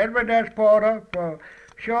credit, to Edward S. Porter for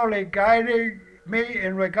surely guiding me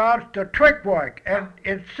in regards to trick work and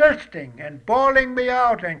insisting and bawling me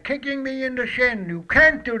out and kicking me in the shin. You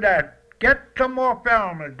can't do that. Get some more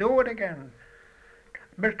film and do it again.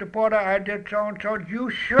 Mr. Porter, I did so and so. You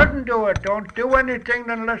shouldn't do it. Don't do anything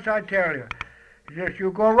unless I tell you. Just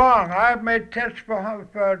you go wrong. I've made tests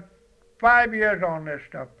for 5 years on this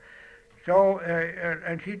stuff. So,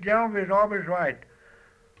 and he generally is always right.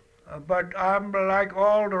 But I'm like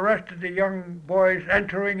all the rest of the young boys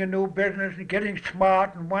entering a new business and getting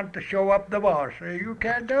smart and want to show up the boss. You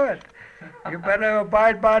can't do it. You better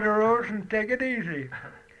abide by the rules and take it easy.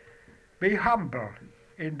 Be humble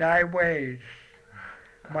in thy ways,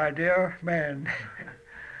 my dear man.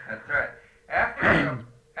 That's right.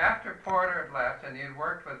 After Porter had left and you'd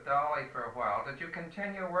worked with Dolly for a while, did you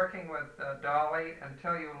continue working with Dolly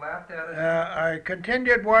until you left Edison? I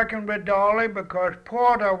continued working with Dolly because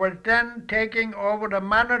Porter was then taking over the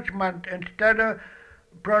management instead of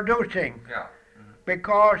producing. Yeah.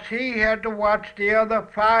 Because he had to watch the other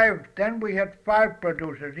 5. Then we had 5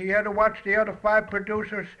 producers. He had to watch the other 5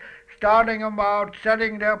 producers, starting them out,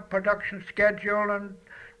 setting their production schedule, and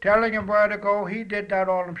telling him where to go. He did that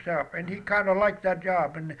all himself, and he kind of liked that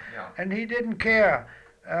job, and he didn't care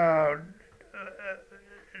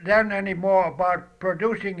then anymore about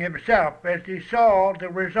producing himself. As he saw, the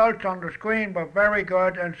results on the screen were very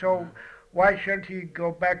good, and so why should he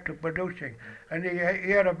go back to producing? And he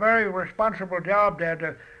had a very responsible job there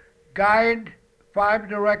to guide 5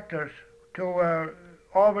 directors to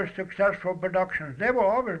always successful productions. They were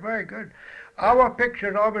always very good. Our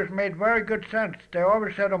pictures always made very good sense. They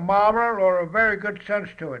always had a moral or a very good sense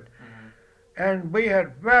to it. Mm-hmm. And we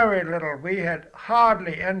had very little. We had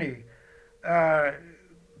hardly any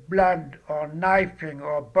blood or knifing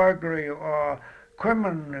or burglary or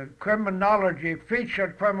criminology,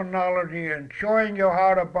 featured criminology, and showing you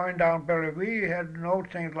how to burn down buildings. We had no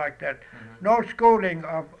things like that. Mm-hmm. No schooling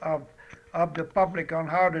of the public on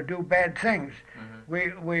how to do bad things.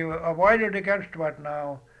 Mm-hmm. We avoided against what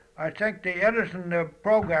now. I think the Edison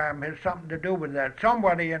program has something to do with that.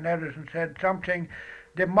 Somebody in Edison said something.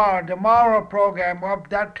 The moral program of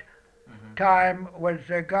that time was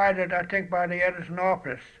guided, I think, by the Edison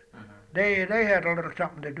office. They had a little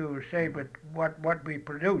something to do, say, with what we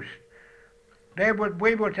produced.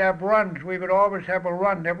 We would have runs. We would always have a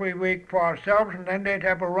run every week for ourselves, and then they'd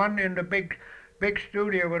have a run in the big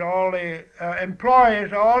studio with all the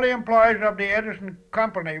employees. All the employees of the Edison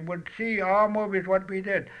company would see our movies, what we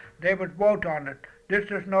did. They would vote on it.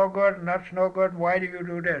 This is no good, and that's no good. Why do you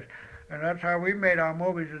do this? And that's how we made our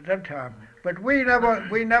movies at that time. But we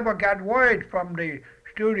never got word from the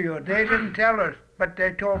studio. They didn't tell us, but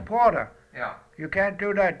they told Porter. Yeah. You can't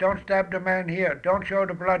do that. Don't stab the man here. Don't show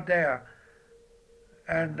the blood there.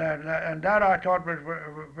 And that I thought was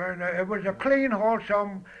very. It was a clean,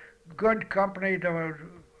 wholesome, good company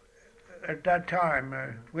at that time.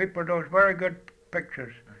 We produced very good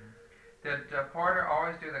pictures. Did Porter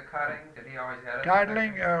always do the cutting? Did he always edit?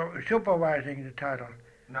 Titling, supervising the title.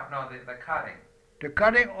 No, the cutting. The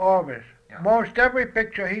cutting always. Yeah. Most every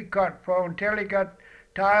picture he cut for until he got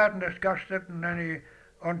tired and disgusted, and then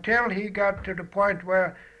until he got to the point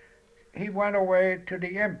where he went away to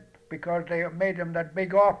the Imp because they made him that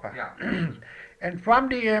big offer. Yeah. And from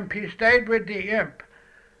the Imp, he stayed with the Imp.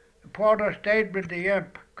 Porter stayed with the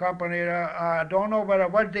Imp company. I don't know whether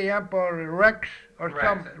it was the Imp or Rex or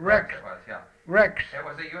some Rex. It was, yeah. Rex. It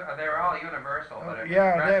was they were all Universal, but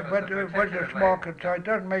it was a small concern. It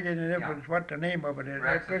doesn't make any difference what the name of it is.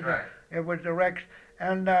 Rex is right. It was the Rex,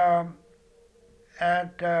 and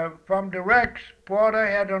from the Rex, Porter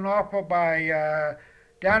had an offer by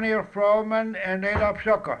Daniel Frohman and Adolf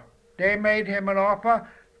Zucker. They made him an offer.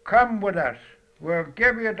 Come with us. We'll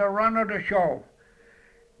give you the run of the show.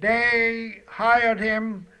 They hired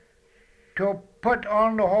him to put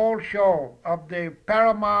on the whole show of the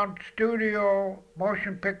Paramount studio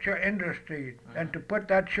motion picture industry. And to put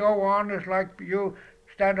that show on is like you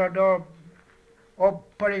stand out there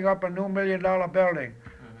putting up a new $1 million building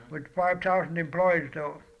with 5,000 employees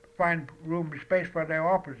to find room and space for their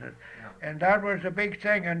offices. Yeah. And that was a big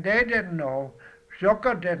thing, and they didn't know.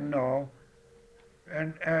 Zucker didn't know.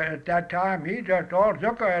 And at that time,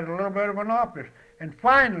 Zucker had a little bit of an office. And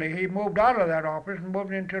finally, he moved out of that office and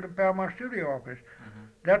moved into the Paramount studio office.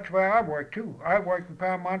 That's where I worked, too. I worked in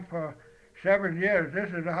Paramount for 7 years.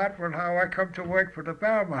 This is a hot one, how I come to work for the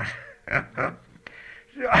Paramount.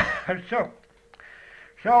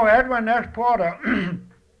 So Edwin S. Porter,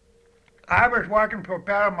 I was working for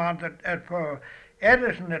Paramount for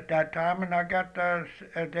Edison at that time, and I got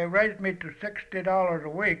they raised me to $60 a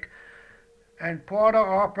week, and Porter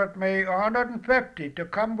offered me $150 to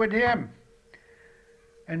come with him.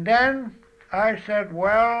 And then I said,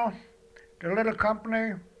 well, the little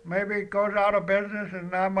company maybe goes out of business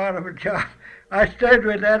and I'm out of a job. I stayed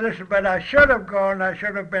with Edison, but I should have gone. I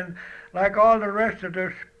should have been like all the rest of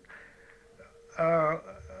this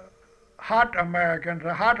hot Americans.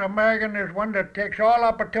 A hot American is one that takes all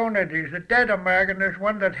opportunities. A dead American is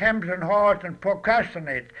one that hems and haws and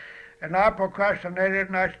procrastinates. And I procrastinated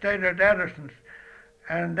and I stayed at Edison's.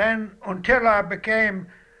 And then until I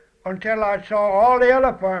saw all the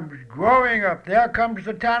other firms growing up. There comes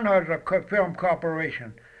the Tannhäuser Film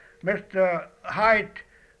Corporation. Mr. Haidt,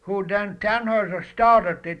 who then Tannhäuser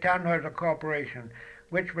started the Tannhäuser Corporation,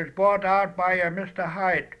 which was bought out by Mr.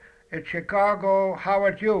 Haidt at Chicago,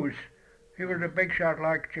 Howard Hughes. He was a big shot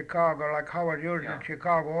like Chicago, like Howard Hughes in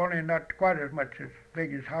Chicago, only not quite as much as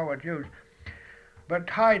big as Howard Hughes. But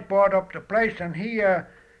Haidt bought up the place, and he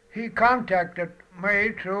contacted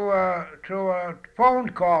me through a phone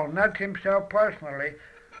call, not himself personally.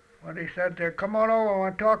 But he said, come on over, I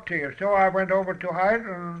want to talk to you. So I went over to Haidt,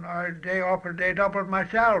 and they doubled my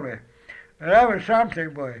salary. And that was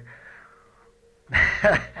something, boy.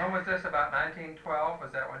 When was this, about 1912?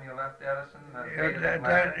 Was that when you left Edison?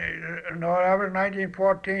 No, that was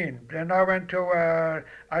 1914. Then I went to,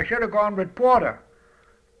 I should have gone with Porter.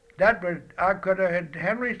 I could have,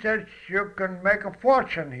 Henry said, you can make a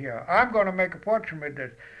fortune here. I'm going to make a fortune with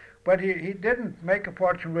this. But he didn't make a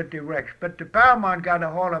fortune with the Rex. But the Paramount got a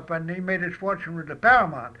hold of it, and he made his fortune with the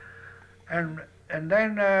Paramount. And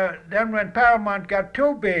then when Paramount got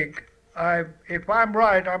too big, if I'm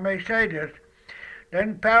right, I may say this,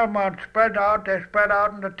 then Paramount spread out. They spread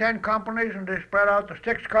out into 10 companies, and they spread out to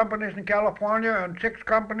 6 companies in California and 6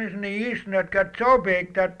 companies in the East, and it got so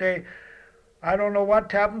big that I don't know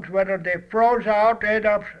what happened, whether they froze out, ate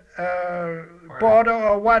up Porter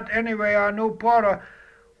or what. Anyway, I knew Porter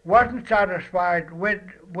wasn't satisfied with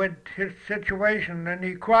his situation, and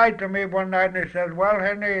he cried to me one night and he said, well,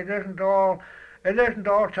 Henry, it isn't all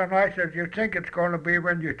so nice as you think it's going to be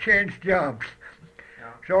when you change jobs.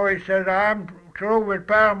 Yeah. So he said, I'm through with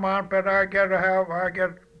Paramount, but I get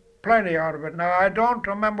plenty out of it. Now, I don't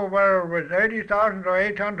remember whether it was 80,000 or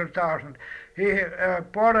 800,000.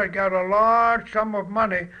 Porter got a large sum of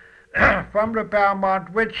money from the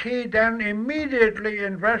Paramount, which he then immediately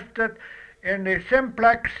invested in the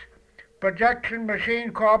Simplex Projection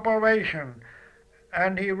Machine Corporation,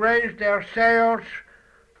 and he raised their sales,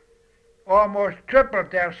 almost tripled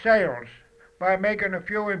their sales, by making a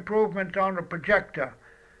few improvements on the projector.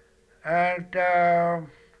 And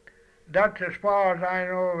that's as far as I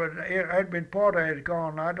know. Edwin Porter is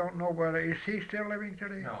gone. I don't know whether, is he still living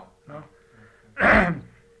today? No. Oh,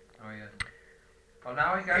 yes. Well,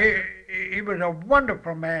 now he was a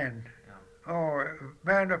wonderful man. Oh,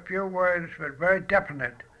 man of few words, but very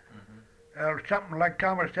definite. Mm-hmm. Something like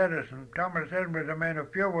Thomas Edison. Thomas Edison was a man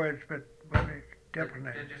of few words, but very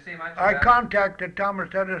definite. Did you see much of I that? contacted Thomas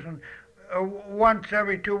Edison once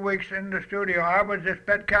every 2 weeks in the studio. I was his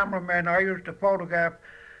pet cameraman. I used to photograph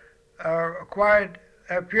quite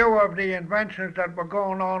a few of the inventions that were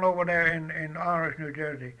going on over there in Orange, New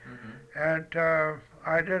Jersey. Mm-hmm. And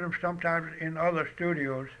I did them sometimes in other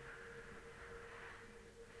studios.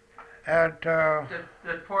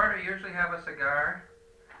 Did Porter usually have a cigar?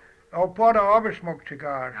 Oh, Porter always smoked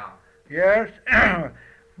cigars. No. Yes,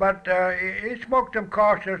 but he smoked them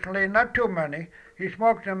cautiously, not too many. He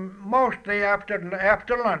smoked them mostly after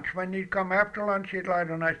lunch. When he'd come after lunch, he'd light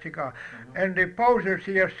a nice cigar. Mm-hmm. And the poses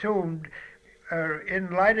he assumed in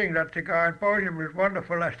lighting that cigar, and posing was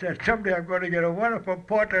wonderful. I said, someday I'm going to get a wonderful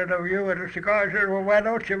portrait of you with a cigar. He said, well, why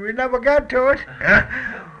don't you? We never got to it.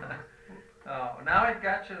 Oh, now it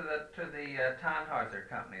got you to the Tannhäuser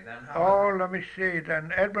company. Then let me see.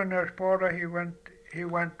 Then Edmund S. Porter, he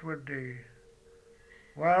went with the.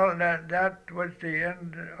 Well, that was the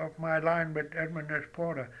end of my line with Edmund S.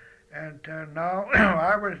 Porter, and now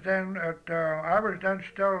I was then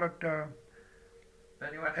still at.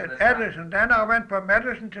 Then you went to Edison. Then I went from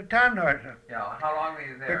Edison to Tannhäuser. Yeah. How long were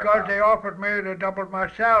you there? Because they offered me to double my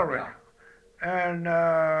salary, and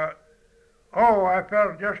I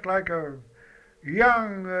felt just like a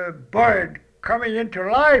young bird coming into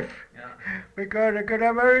life, because I could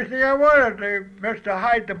have everything I wanted. Mr.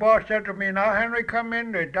 Haidt, the boss, said to me, now, Henry, come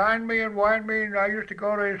in. They dined me and wined me, and I used to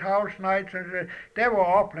go to his house nights, and they were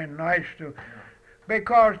awfully nice too,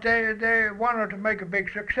 because they wanted to make a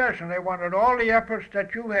big success, and they wanted all the efforts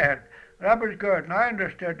that you had. That was good, and I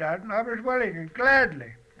understood that, and I was willing and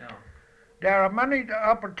gladly. There are many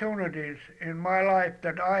opportunities in my life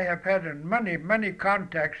that I have had and many, many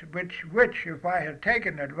contacts which if I had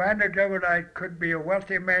taken advantage of it, I could be a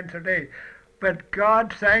wealthy man today. But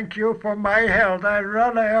God, thank you for my health. I'd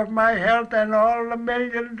rather have my health than all the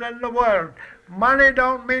millions in the world. Money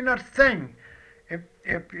don't mean a thing.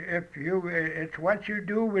 It's what you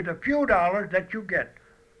do with a few dollars that you get.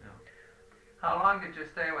 How long did you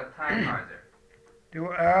stay with Tannhäuser?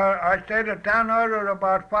 I stayed at Tannhäuser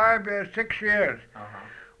about 5 or 6 years. Uh-huh.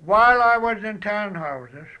 While I was in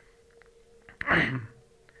Tannhäuser,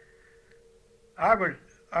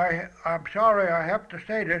 I'm sorry I have to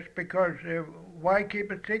say this because why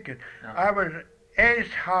keep it secret? No. I was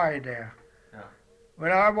ace high there. Yeah.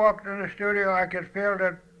 When I walked in the studio, I could feel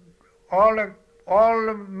that all the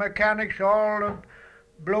mechanics, all the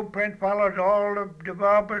blueprint fellows, all the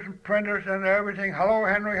developers and printers and everything. Hello,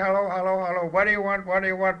 Henry. Hello, hello, hello. What do you want? What do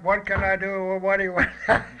you want? What can I do? What do you want?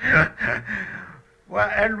 Well,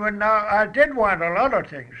 and now I did want a lot of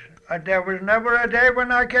things. There was never a day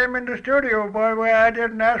when I came in the studio, boy, where I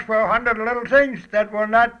didn't ask for 100 little things that were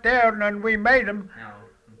not there, and we made them. No.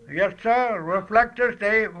 Yes, sir. Reflectors.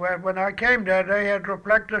 When I came there, they had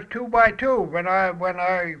reflectors 2 by 2. When I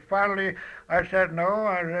finally, I said no.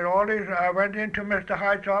 I said all these. I went into Mr.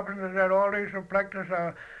 Hyde's office and said all these reflectors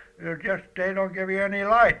are they don't give you any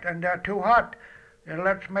light and they're too hot. And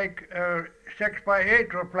let's make 6 by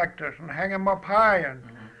 8 reflectors and hang them up high.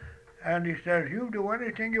 And he says, you do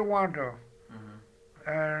anything you want to.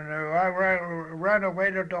 And I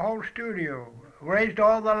renovated the whole studio, raised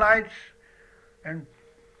all the lights, and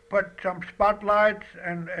put some spotlights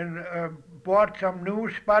and bought some new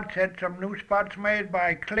spots, had some new spots made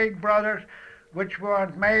by Klieg Brothers, which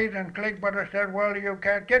weren't made, and Klieg Brothers said, well, you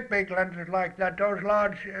can't get big lenses like that. Those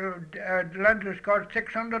large lenses cost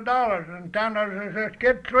 $600, and Tannhäuser says,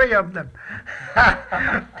 get 3 of them.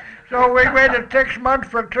 So we waited 6 months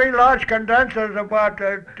for 3 large condensers about,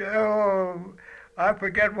 I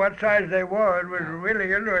forget what size they were. It was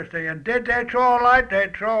really interesting. And did they throw a light? They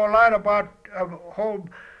throw a light about a whole,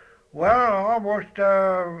 well, almost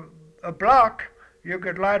a block. You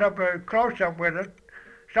could light up a close-up with it,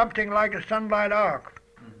 something like a sunlight arc.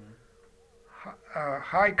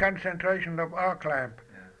 High concentration of arc lamp.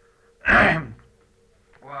 Yeah.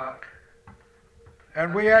 Well,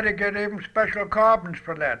 and we had to get even special carbons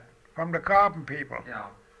for that from the carbon people. yeah.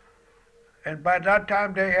 And by that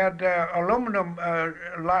time they had aluminum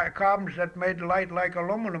carbons that made light like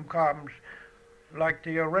aluminum carbons, like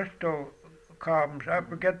the Aristo carbons. I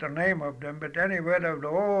forget the name of them, but anyway,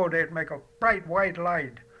 they'd make a bright white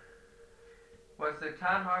light. Was the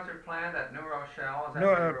Tannhäuser plant at New Rochelle? Is that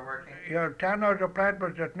where you were working? Yeah, Tannhäuser plant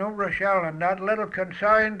was at New Rochelle, and that little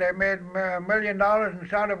concern, they made $1 million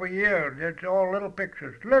inside of a year. It's all little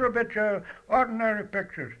pictures, little bits of ordinary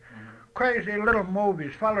pictures. Crazy little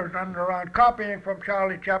movies, fellas running around, copying from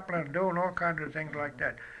Charlie Chaplin, doing all kinds of things like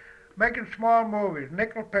that. Making small movies,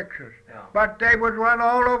 nickel pictures. Yeah. But they would run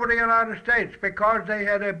all over the United States because they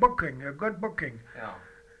had a good booking. Yeah.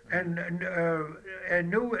 And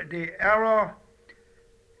knew the Arrow,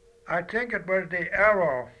 I think it was the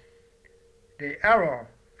Arrow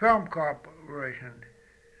Film Corporation.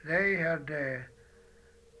 They had the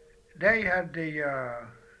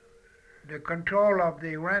control of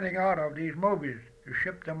the renting out of these movies to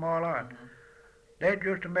ship them all out. They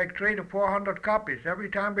used to make 300 to 400 copies. Every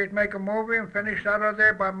time we'd make a movie and finish out of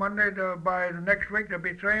there by Monday, by the next week there'd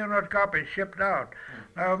be 300 copies shipped out.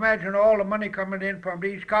 Now imagine all the money coming in from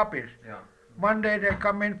these copies. Yeah. Monday they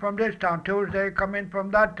come in from this town, Tuesday they come in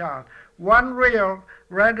from that town. One reel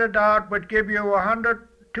rented out would give you 100,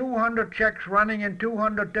 200 checks running in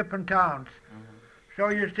 200 different towns. So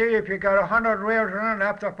you see, if you got 100 reels running,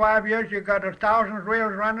 after 5 years you got 1,000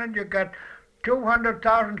 reels running, you got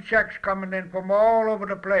 200,000 checks coming in from all over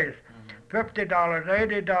the place. $50,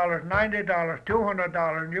 $80, $90,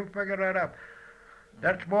 $200, and you figure that up.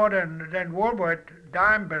 That's more than Woolworth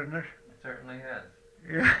dime business. It certainly is.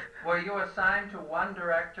 Yeah. Were you assigned to one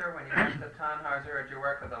director when you went to Tannhäuser, or did you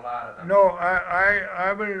work with a lot of them? No,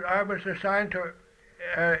 I was assigned to.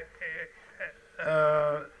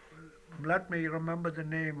 Let me remember the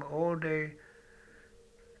name.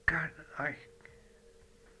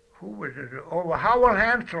 Who was it? Oh, Howell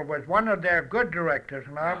Hansel was one of their good directors,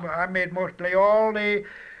 and I made mostly all the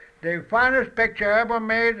finest picture ever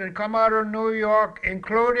made and come out of New York,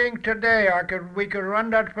 including today. We could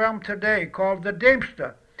run that film today, called The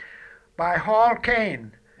Deemster, by Hall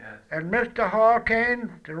Caine. Yes. And Mr. Hall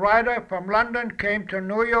Caine, the writer from London, came to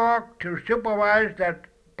New York to supervise that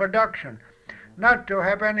production. Not to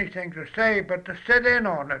have anything to say, but to sit in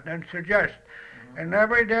on it and suggest. And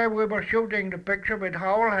every day we were shooting the picture with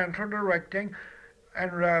Howell Hansel directing,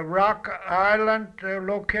 and Rock Island,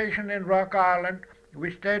 location in Rock Island.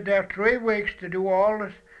 We stayed there 3 weeks to do all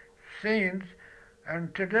the scenes,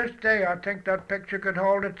 and to this day I think that picture could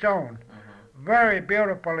hold its own. Very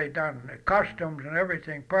beautifully done, the costumes and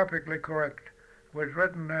everything perfectly correct. Was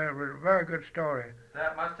written, was a very good story.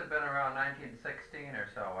 That must have been around 1916 or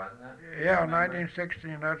so, wasn't it? Yeah,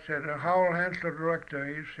 1916, that's it. Howell Hansel director,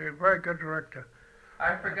 he's a very good director.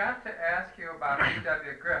 I forgot to ask you about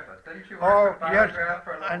D.W. Griffith. Didn't you work for Biograph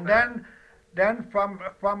for a little bit? And then from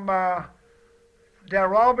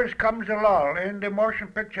there always comes a lull in the motion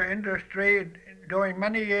picture industry. During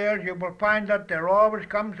many years, you will find that there always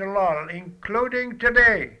comes a lull, including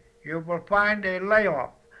today. You will find a layoff.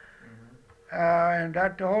 And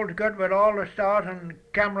that holds good with all the stars and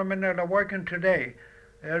cameramen that are working today.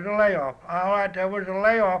 There's a layoff. All right, there was a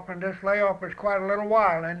layoff, and this layoff was quite a little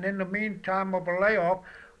while. And in the meantime of a layoff,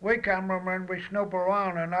 we cameramen, we snoop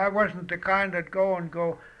around. And I wasn't the kind that go,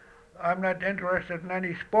 I'm not interested in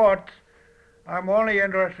any sports. I'm only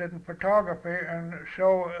interested in photography. And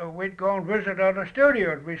so we'd go and visit other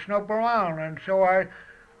studios. We snoop around. And so I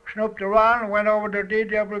snooped around and went over to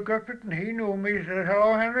D.W. Griffith, and he knew me. He said,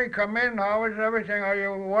 "Hello, Henry, come in. How is everything? Are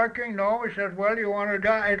you working?" "No." He said, "Well, you want to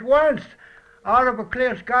die?" At once, out of a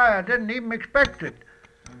clear sky. I didn't even expect it.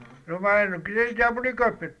 So my D.W.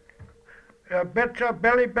 Griffith.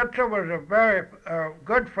 Billy Bitzer was a very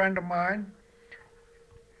good friend of mine.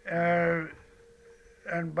 And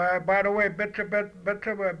by the way,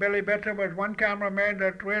 Billy Bitzer was one cameraman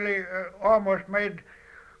that really almost made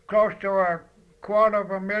close to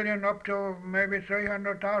 $250,000 up to maybe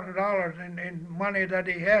 $300,000 in money that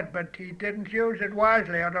he had, but he didn't use it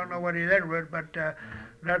wisely. I don't know what he did with it, but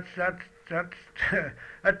that's that's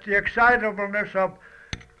the excitableness of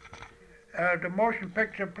the motion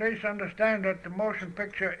picture. Please understand that the motion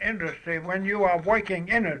picture industry, when you are working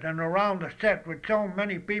in it and around the set with so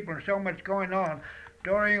many people and so much going on,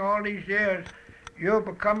 during all these years, you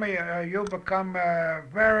become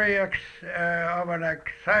very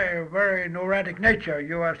very neurotic nature.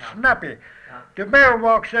 You are snappy. The mayor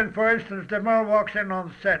walks in, for instance. The mayor walks in on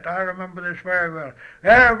the set. I remember this very well.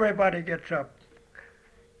 Everybody gets up.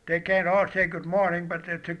 They can't all say good morning, but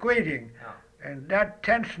it's a greeting. And that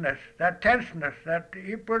tenseness that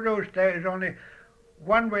he produced, there is only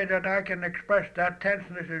one way that I can express that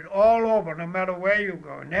tenseness is all over, no matter where you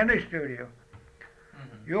go, in any studio.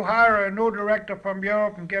 You hire a new director from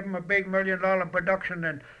Europe and give him a big $1 million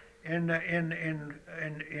production in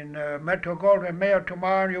Metro-Goldwyn-Mayer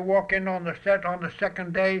tomorrow, and you walk in on the set on the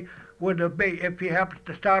second day with a big, if he happens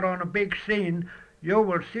to start on a big scene, you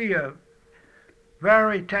will see a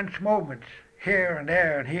very tense moments here and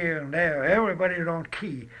there and here and there. Everybody's on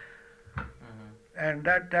key. And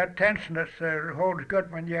that tenseness holds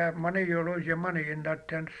good. When you have money, you lose your money in that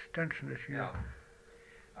tenseness.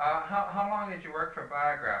 How long did you work for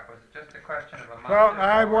Biograph? Was it just a question of a month? Well,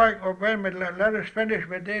 I worked, wait a minute, let us finish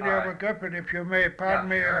with D.W. Griffith, if you may, pardon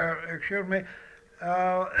me, excuse me.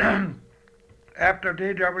 After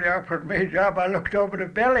D.W. offered me a job, I looked over to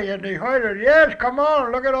Billy and he heard it. "Yes, come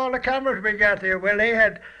on, look at all the cameras we got here." Well, they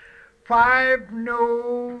had 5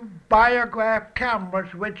 new Biograph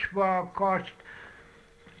cameras, which cost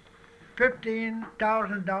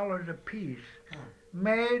 $15,000 a piece,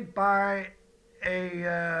 made by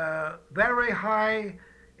a very high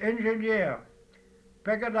engineer,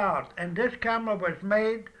 figured out. And this camera was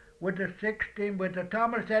made with the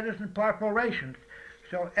Thomas Edison perforations.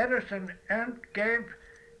 So Edison gave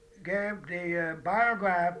the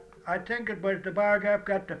Biograph, I think it was the Biograph,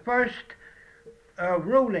 got the first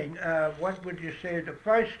ruling, what would you say, the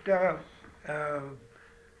first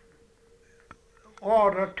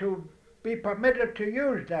order to be permitted to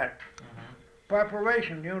use that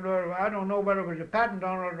perforation. You know, I don't know whether it was a patent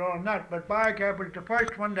on it or not, but Biograph was the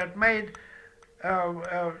first one that made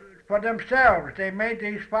for themselves. They made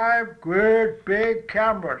these 5 good big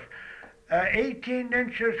cameras, 18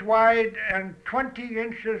 inches wide and 20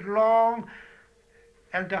 inches long,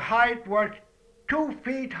 and the height was 2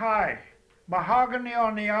 feet high. Mahogany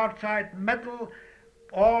on the outside, metal,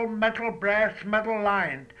 all metal, brass, metal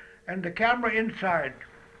lined, and the camera inside.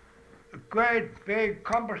 Great, big,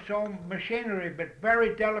 cumbersome machinery, but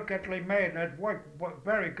very delicately made, and it worked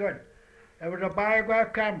very good. It was a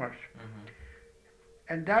Biograph cameras.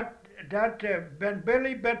 And when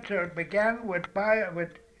Billy Bitzer began with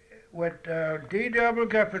D.W.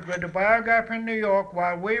 Griffith with the Biograph in New York,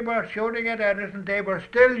 while we were shooting at Edison, they were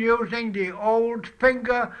still using the old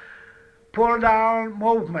finger pull-down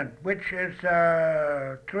movement, which is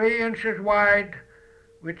 3 inches wide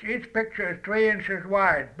which each picture is 3 inches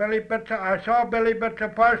wide. Billy Bitzer, I saw Billy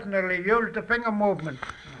Bitzer personally use the finger movement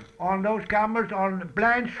on those cameras on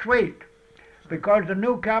blank suite because the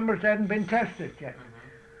new cameras hadn't been tested yet.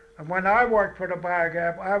 And when I worked for the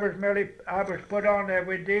Biograph, I was put on there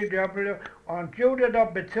with DW on Judith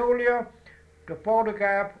of Bethulia to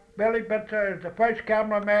photograph Billy Bitzer as the first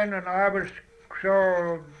cameraman, and I was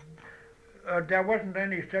so there wasn't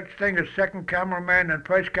any such thing as second cameraman and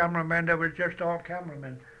first cameraman. There was just all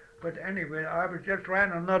cameramen. But anyway, I was just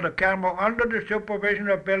ran another camera under the supervision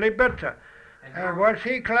of Billy Bitzer. And was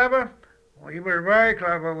he clever? Well, he was a very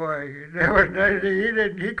clever boy. There was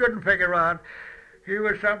he couldn't figure out. He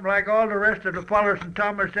was something like all the rest of the fellows in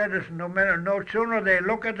Thomas Edison. No sooner they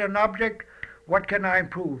look at an object, what can I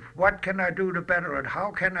improve? What can I do to better it?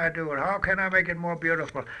 How can I do it? How can I make it more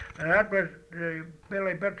beautiful? And that was,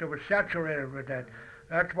 Billy Bitzer was saturated with that.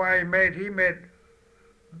 That's why he made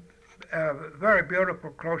very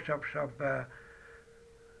beautiful close-ups of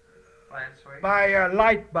by a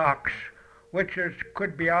light box, which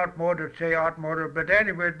could be outmoded, say outmoded, but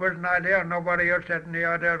anyway, it was an idea. Nobody else had any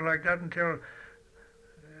idea like that until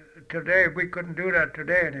today. We couldn't do that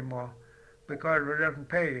today anymore because it doesn't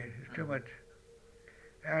pay. It's too much.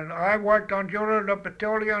 And I worked on Judith of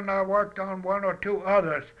Bethulia, and I worked on 1 or 2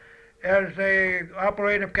 others as a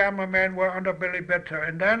operative cameraman were under Billy Bitzer.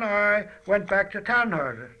 And then I went back to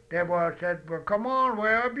Tannhurst. They said, well, come on,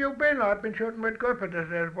 where have you been? I've been shooting with Griffith. I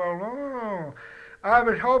said, well, no. I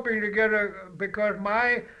was hoping to get because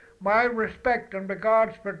my respect and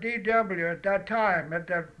regards for DW at that time, at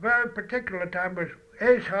that very particular time, was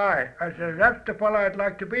ace high. I said, that's the fellow I'd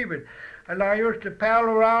like to be with. And I used to pal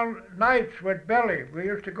around nights with Billy. We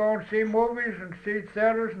used to go and see movies and see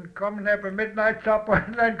theaters and come and have a midnight supper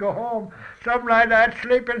and then go home. Some night I'd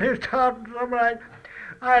sleep in his house, and some night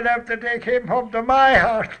I'd have to take him home to my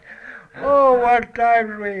house. Oh, what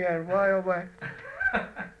times we had. Why, oh, why.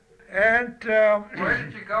 And where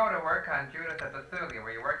did you go to work on Judith of Bethulia?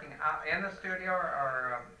 Were you working in the studio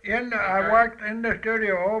or I worked in the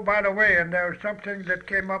studio. Oh, by the way, and there was something that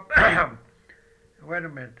came up. Wait a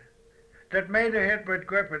minute. That made a hit with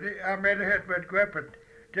Griffith. I made a hit with Griffith.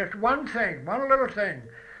 Just one thing, one little thing.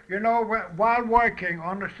 You know, while working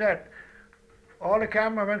on the set, all the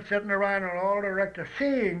cameramen sitting around and all the directors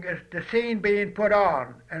seeing is the scene being put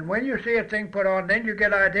on. And when you see a thing put on, then you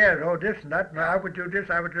get ideas. Oh, this and that. I would do this.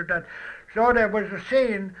 I would do that. So there was a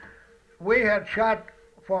scene we had shot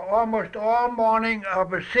for almost all morning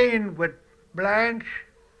of a scene with Blanche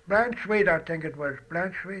Sweet, I think it was.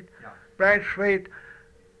 Blanche Sweet? Yeah. Blanche Sweet.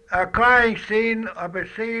 A crying scene of a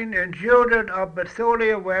scene in Judith of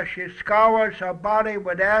Bethulia where she scours her body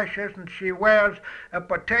with ashes and she wears a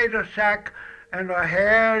potato sack and her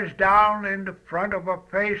hair is down in the front of her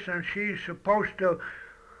face and she's supposed to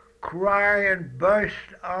cry and burst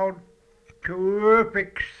out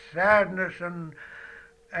terrific sadness and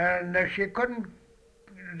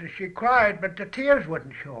she cried, but the tears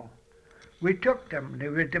wouldn't show. We took them,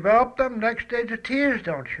 we developed them, next day the tears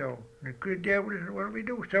don't show. The good devil said, what do we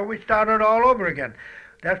do? So we started all over again.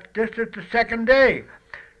 This is the second day.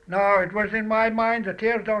 Now, it was in my mind, the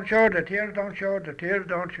tears don't show, the tears don't show, the tears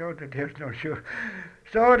don't show, the tears don't show.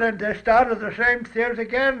 So then they started the same tears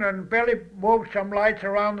again, and Billy moved some lights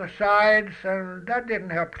around the sides, and that didn't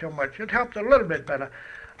help too much. It helped a little bit better.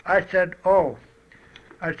 I said,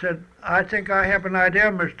 I think I have an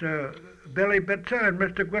idea, Mr. Billy Bitzer. And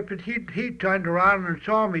Mr. Griffith, he turned around and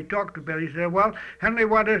saw me talk to Billy. He said, well, Henry,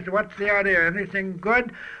 what's the idea? Anything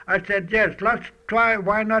good? I said, yes,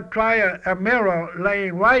 why not try a mirror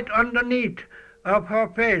laying right underneath of her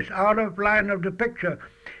face, out of line of the picture.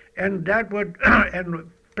 And that would, and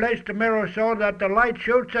place the mirror so that the light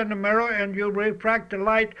shoots in the mirror and you refract the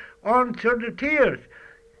light onto the tears.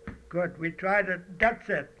 Good, we tried it, that's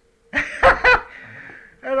it.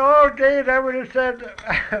 And all day they would have said,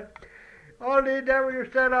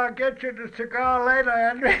 I'll get you the cigar later,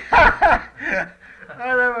 Henry.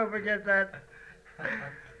 I'll never forget that.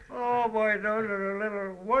 Oh boy, those are the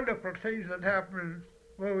little wonderful things that happen in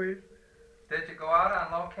movies. Did you go out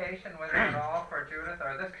on location with it at all for Judith,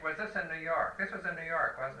 or was this in New York? This was in New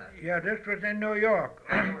York, wasn't it? Yeah, this was in New York.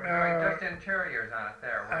 And you were doing just interiors on it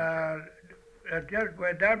there, weren't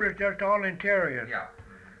you? That was just all interiors. Yeah.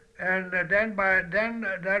 And then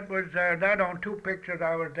that was that on 2 pictures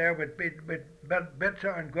I was there with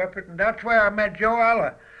Bitzer and Griffith, and that's where I met Joe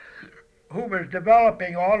Eller, who was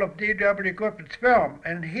developing all of D.W. Griffith's film,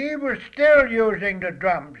 and he was still using the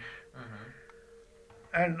drums.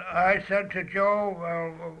 Mm-hmm. And I said to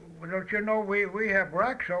Joe, don't you know we have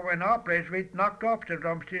racks over in our place, we knocked off the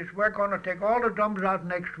drums. He says, we're going to take all the drums out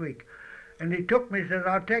next week. And he took me, he says,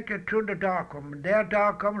 I'll take you through the darkroom. And their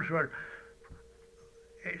darkrooms were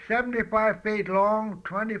 75 feet long,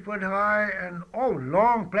 20 foot high, and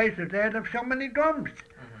long places. They'd have so many drums.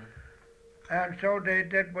 And so they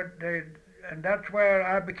did what they, and that's where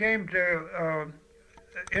I became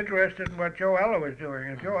interested in what Joe Eller was doing.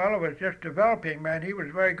 And Joe Eller was just developing, man. He was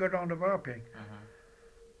very good on developing.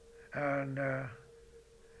 And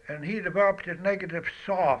he developed his negative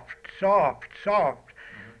soft.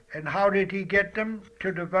 And how did he get them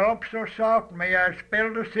to develop so soft? May I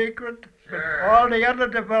spill the secret? Sure. All the other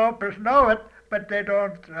developers know it, but they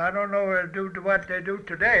don't. I don't know do what they do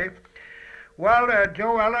today. Well,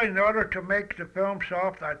 Joe Eller, in order to make the film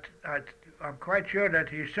soft, I'm quite sure that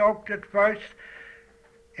he soaked it first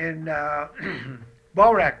in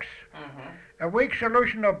borax. A weak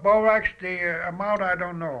solution of borax, the amount I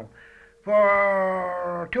don't know,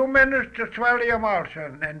 for 2 minutes to swell the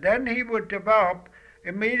emulsion, and then he would develop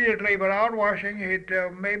immediately without washing. He'd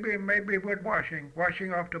maybe with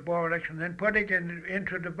washing off the borax, and then putting it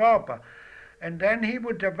into the developer. And then he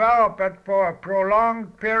would develop it for a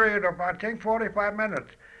prolonged period of, I think, 45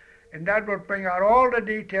 minutes. And that would bring out all the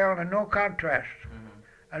detail and no contrast.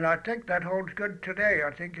 And I think that holds good today.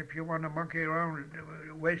 I think if you want to monkey around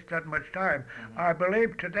and waste that much time. I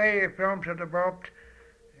believe today films are developed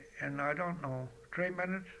in, I don't know, 3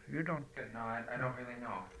 minutes? You don't? No, I don't really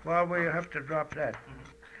know. Well, we have to drop that.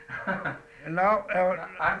 And now...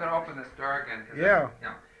 I'm going to open this door again. Yeah.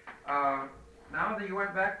 Now that you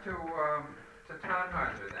went back to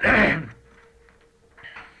Tannhäuser then,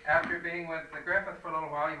 after being with the Griffith for a little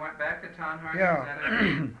while, you went back to Tannhäuser?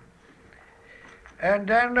 Yeah. And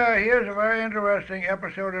then here's a very interesting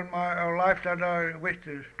episode in my life that I wish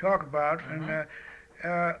to talk about. And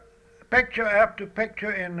picture after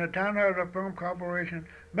picture in the Tannhäuser Film Corporation,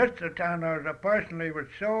 Mr. Tannhäuser personally was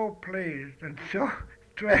so pleased and so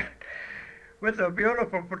thrilled with the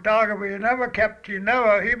beautiful photography.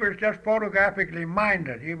 He was just photographically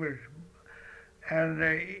minded. And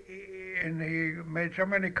he made so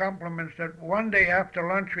many compliments that one day after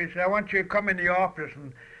lunch we said, I want you to come in the office.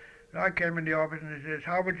 And I came in the office and he says,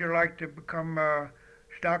 how would you like to become a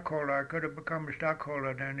stockholder? I could have become a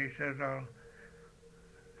stockholder then. He says,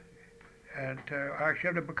 I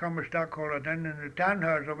should have become a stockholder then in the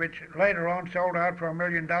Tannhäuser, which later on sold out for $1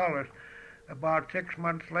 million. About 6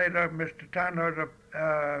 months later, Mr. Tannhäuser,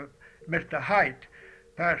 Mr. Haidt,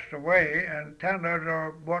 passed away, and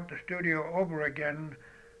Tannhäuser bought the studio over again,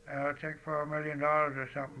 I think for $1 million or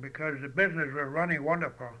something, because the business was running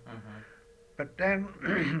wonderful. But then,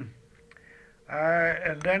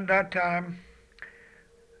 that time,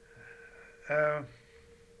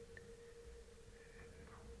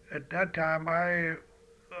 at that time, I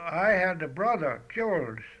had a brother,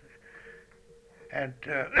 George, and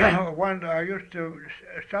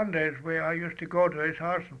Sundays I used to go to his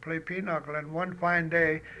house and play pinochle, and one fine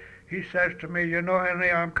day he says to me, you know,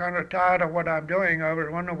 Henry, I'm kind of tired of what I'm doing. I was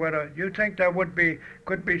wondering whether you think there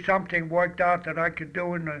could be something worked out that I could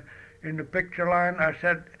do in the picture line. I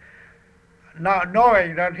said, not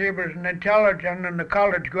knowing that he was an intelligent and a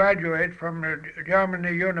college graduate from the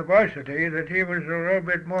Germany University, that he was a little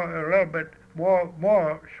bit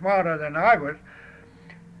more smarter than I was.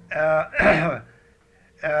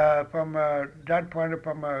 From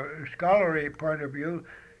from a scholarly point of view.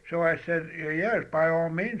 So I said, yes, by all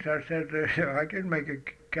means. I said, I can make a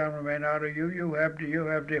cameraman out of you. You have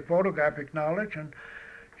the photographic knowledge. And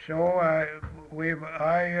so I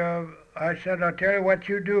said, I'll tell you what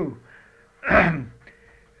you do.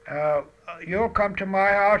 You'll come to my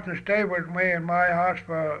house and stay with me in my house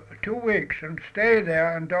for 2 weeks, and stay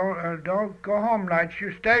there, and don't go home nights.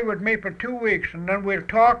 You stay with me for 2 weeks, and then we'll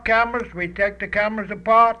talk cameras. We take the cameras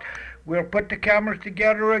apart. We'll put the cameras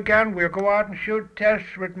together again. We'll go out and shoot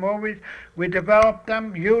tests with movies. We develop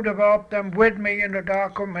them. You develop them with me in the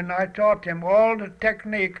darkroom, and I taught him all the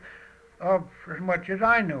technique of as much as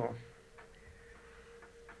I knew.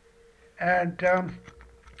 And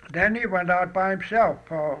then he went out by himself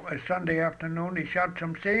for a Sunday afternoon. He shot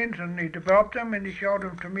some scenes and he developed them and he showed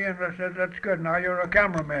them to me, and I said, that's good, now you're a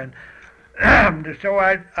cameraman. So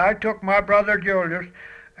I took my brother Julius,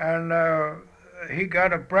 and he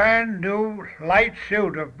got a brand new light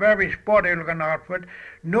suit, a very sporty looking outfit,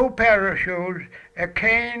 new pair of shoes, a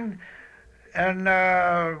cane, and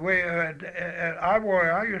I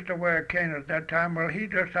used to wear a cane at that time. Well, he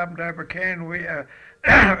just happened to have a cane.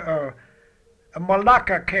 A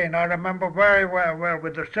Malacca cane, I remember very well,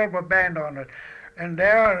 with a silver band on it. And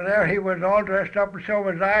there he was all dressed up, and so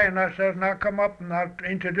was I, and I said, now come up and I'll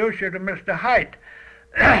introduce you to Mr. Haidt.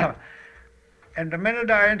 And the minute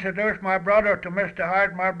I introduced my brother to Mr.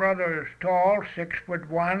 Haidt, my brother is tall,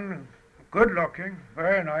 6'1", Good looking,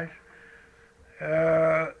 very nice.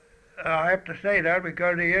 I have to say that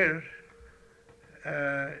because he is.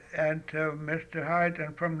 And Mr. Hyde,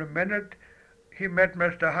 and from the minute he met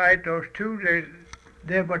Mr. Hyde, those two,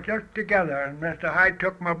 they were just together. And Mr. Hyde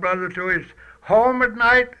took my brother to his home at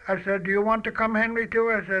night. I said, "Do you want to come, Henry, too?"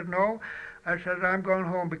 I said, "No." I said, "I'm going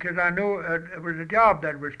home," because I knew it was a job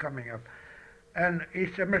that was coming up. And he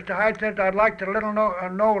said, Mr. Hyde said, "I'd like to know a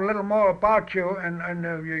little more about you, and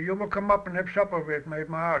you will come up and have supper with me at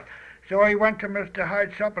my house." So he went to Mr.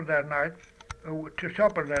 Hyde's supper that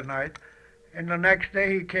night, and the next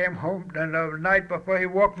day he came home. Then the night before he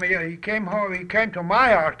woke me, he came home. He came to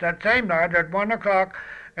my house that same night at 1 o'clock,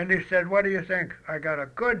 and he said, "What do you think? I got a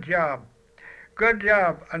good job." Good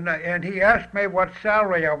job. And he asked me what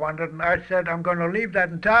salary I wanted, and I said, "I'm going to leave that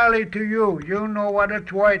entirely to you. You know what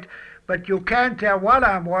it's worth, but you can't tell what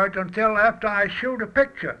I'm worth until after I shoot a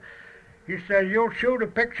picture." He said, "You'll shoot a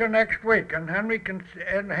picture next week, and Henry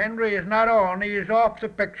is not on. He is off the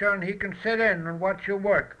picture, and he can sit in and watch your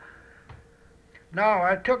work." Now,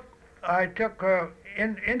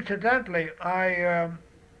 incidentally,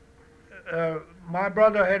 my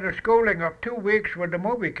brother had a schooling of 2 weeks with the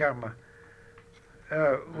movie camera.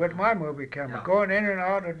 With my movie camera, going in and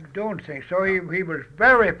out and doing things. So he was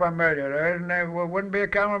very familiar, and there wouldn't be a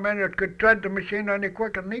cameraman that could tread the machine any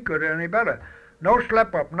quicker than he could, any better. No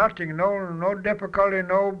slip up, nothing, no difficulty,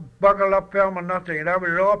 no buckle up film or nothing. That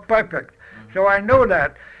was all perfect. So I knew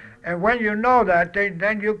that, and when you know that,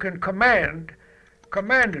 then you can command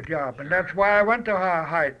the job, and that's why I went to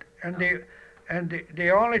Hyde. And the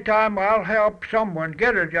only time I'll help someone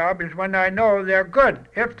get a job is when I know they're good.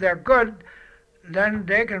 If they're good, then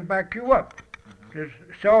they can back you up.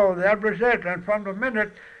 So that was it. And from the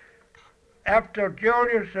minute after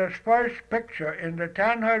Julius's first picture in the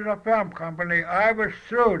Tannhäuser Film Company, I was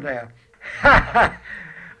through there.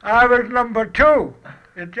 I was number 2.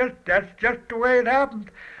 That's just the way it happened.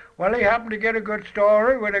 Well, he happened to get a good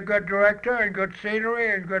story with a good director and good scenery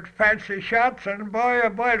and good fancy shots, and boy, oh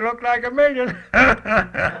boy, it looked like $1 million.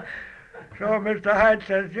 So Mr. Hyde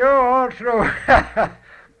says, "You're all through."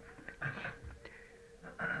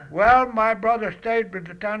 Well, my brother stayed with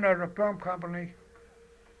the Tannhäuser Film Company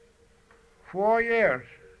 4 years,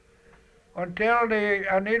 until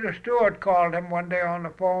Anita Stewart called him one day on the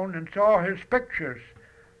phone and saw his pictures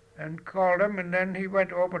and called him, and then he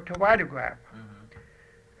went over to Vitagraph.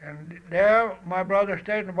 And there my brother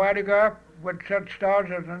stayed in Vitagraph with such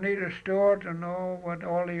stars as Anita Stewart and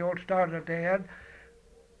all the old stars that they had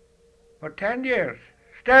for 10 years,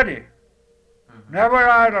 steady, never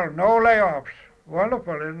idle, no layoffs.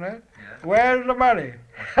 Wonderful, isn't it? Yes. Where's the money?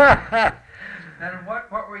 Then what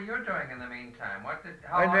were you doing in the meantime?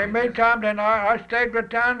 In the meantime, then I stayed with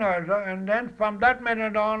Tannhäuser, and then from that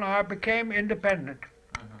minute on, I became independent.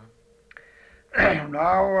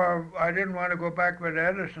 Now, I didn't want to go back with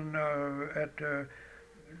Edison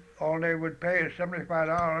all they would pay is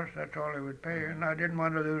 $75. That's all they would pay, and I didn't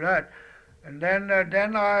want to do that. And then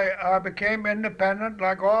I became independent,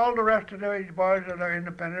 like all the rest of these boys that are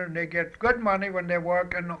independent, and they get good money when they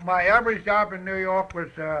work. And my average job in New York was,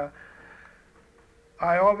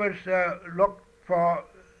 I always looked for,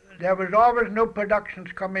 there was always new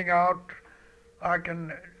productions coming out. I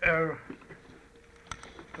can,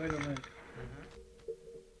 wait a minute.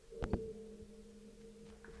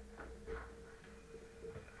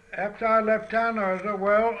 After I left Tannhäuser,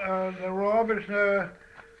 well, there were always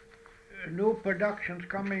new productions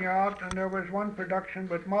coming out, and there was one production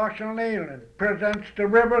with Marshall Nealon, presents The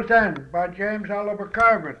River's End by James Oliver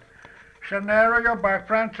Curwood, scenario by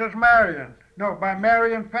by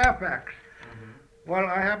Marion Fairfax. Well,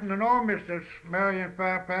 I happen to know Mrs. Marion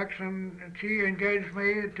Fairfax, and she engaged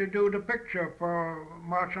me to do the picture for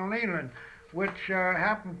Marshall Nealon, which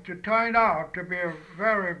happened to turn out to be a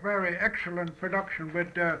very, very excellent production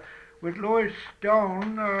with Louis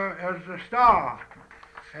Stone as the star.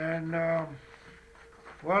 And,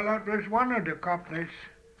 well, that was one of the companies.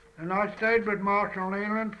 And I stayed with Marshall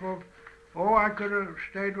Nealon for, I could have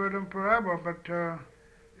stayed with him forever, but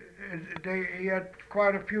he had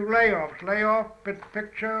quite a few layoffs. Layoff,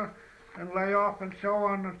 picture, and layoff, and so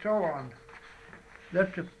on and so on.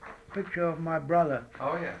 That's a picture of my brother.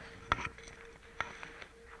 Oh, yes.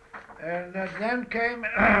 And then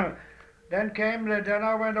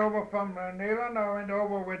I went over from Nealon, I went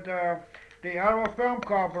over with the Arrow Film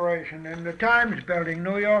Corporation in the Times Building,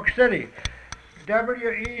 New York City.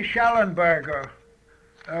 W.E. Schellenberger,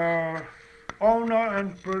 owner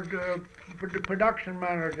and production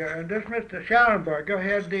manager. And this Mr. Schellenberger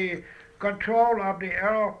had the control of the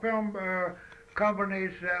Arrow Film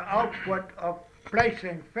Company's output of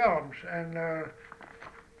placing films. And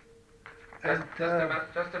Just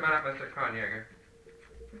a minute, Mr. Cronjager.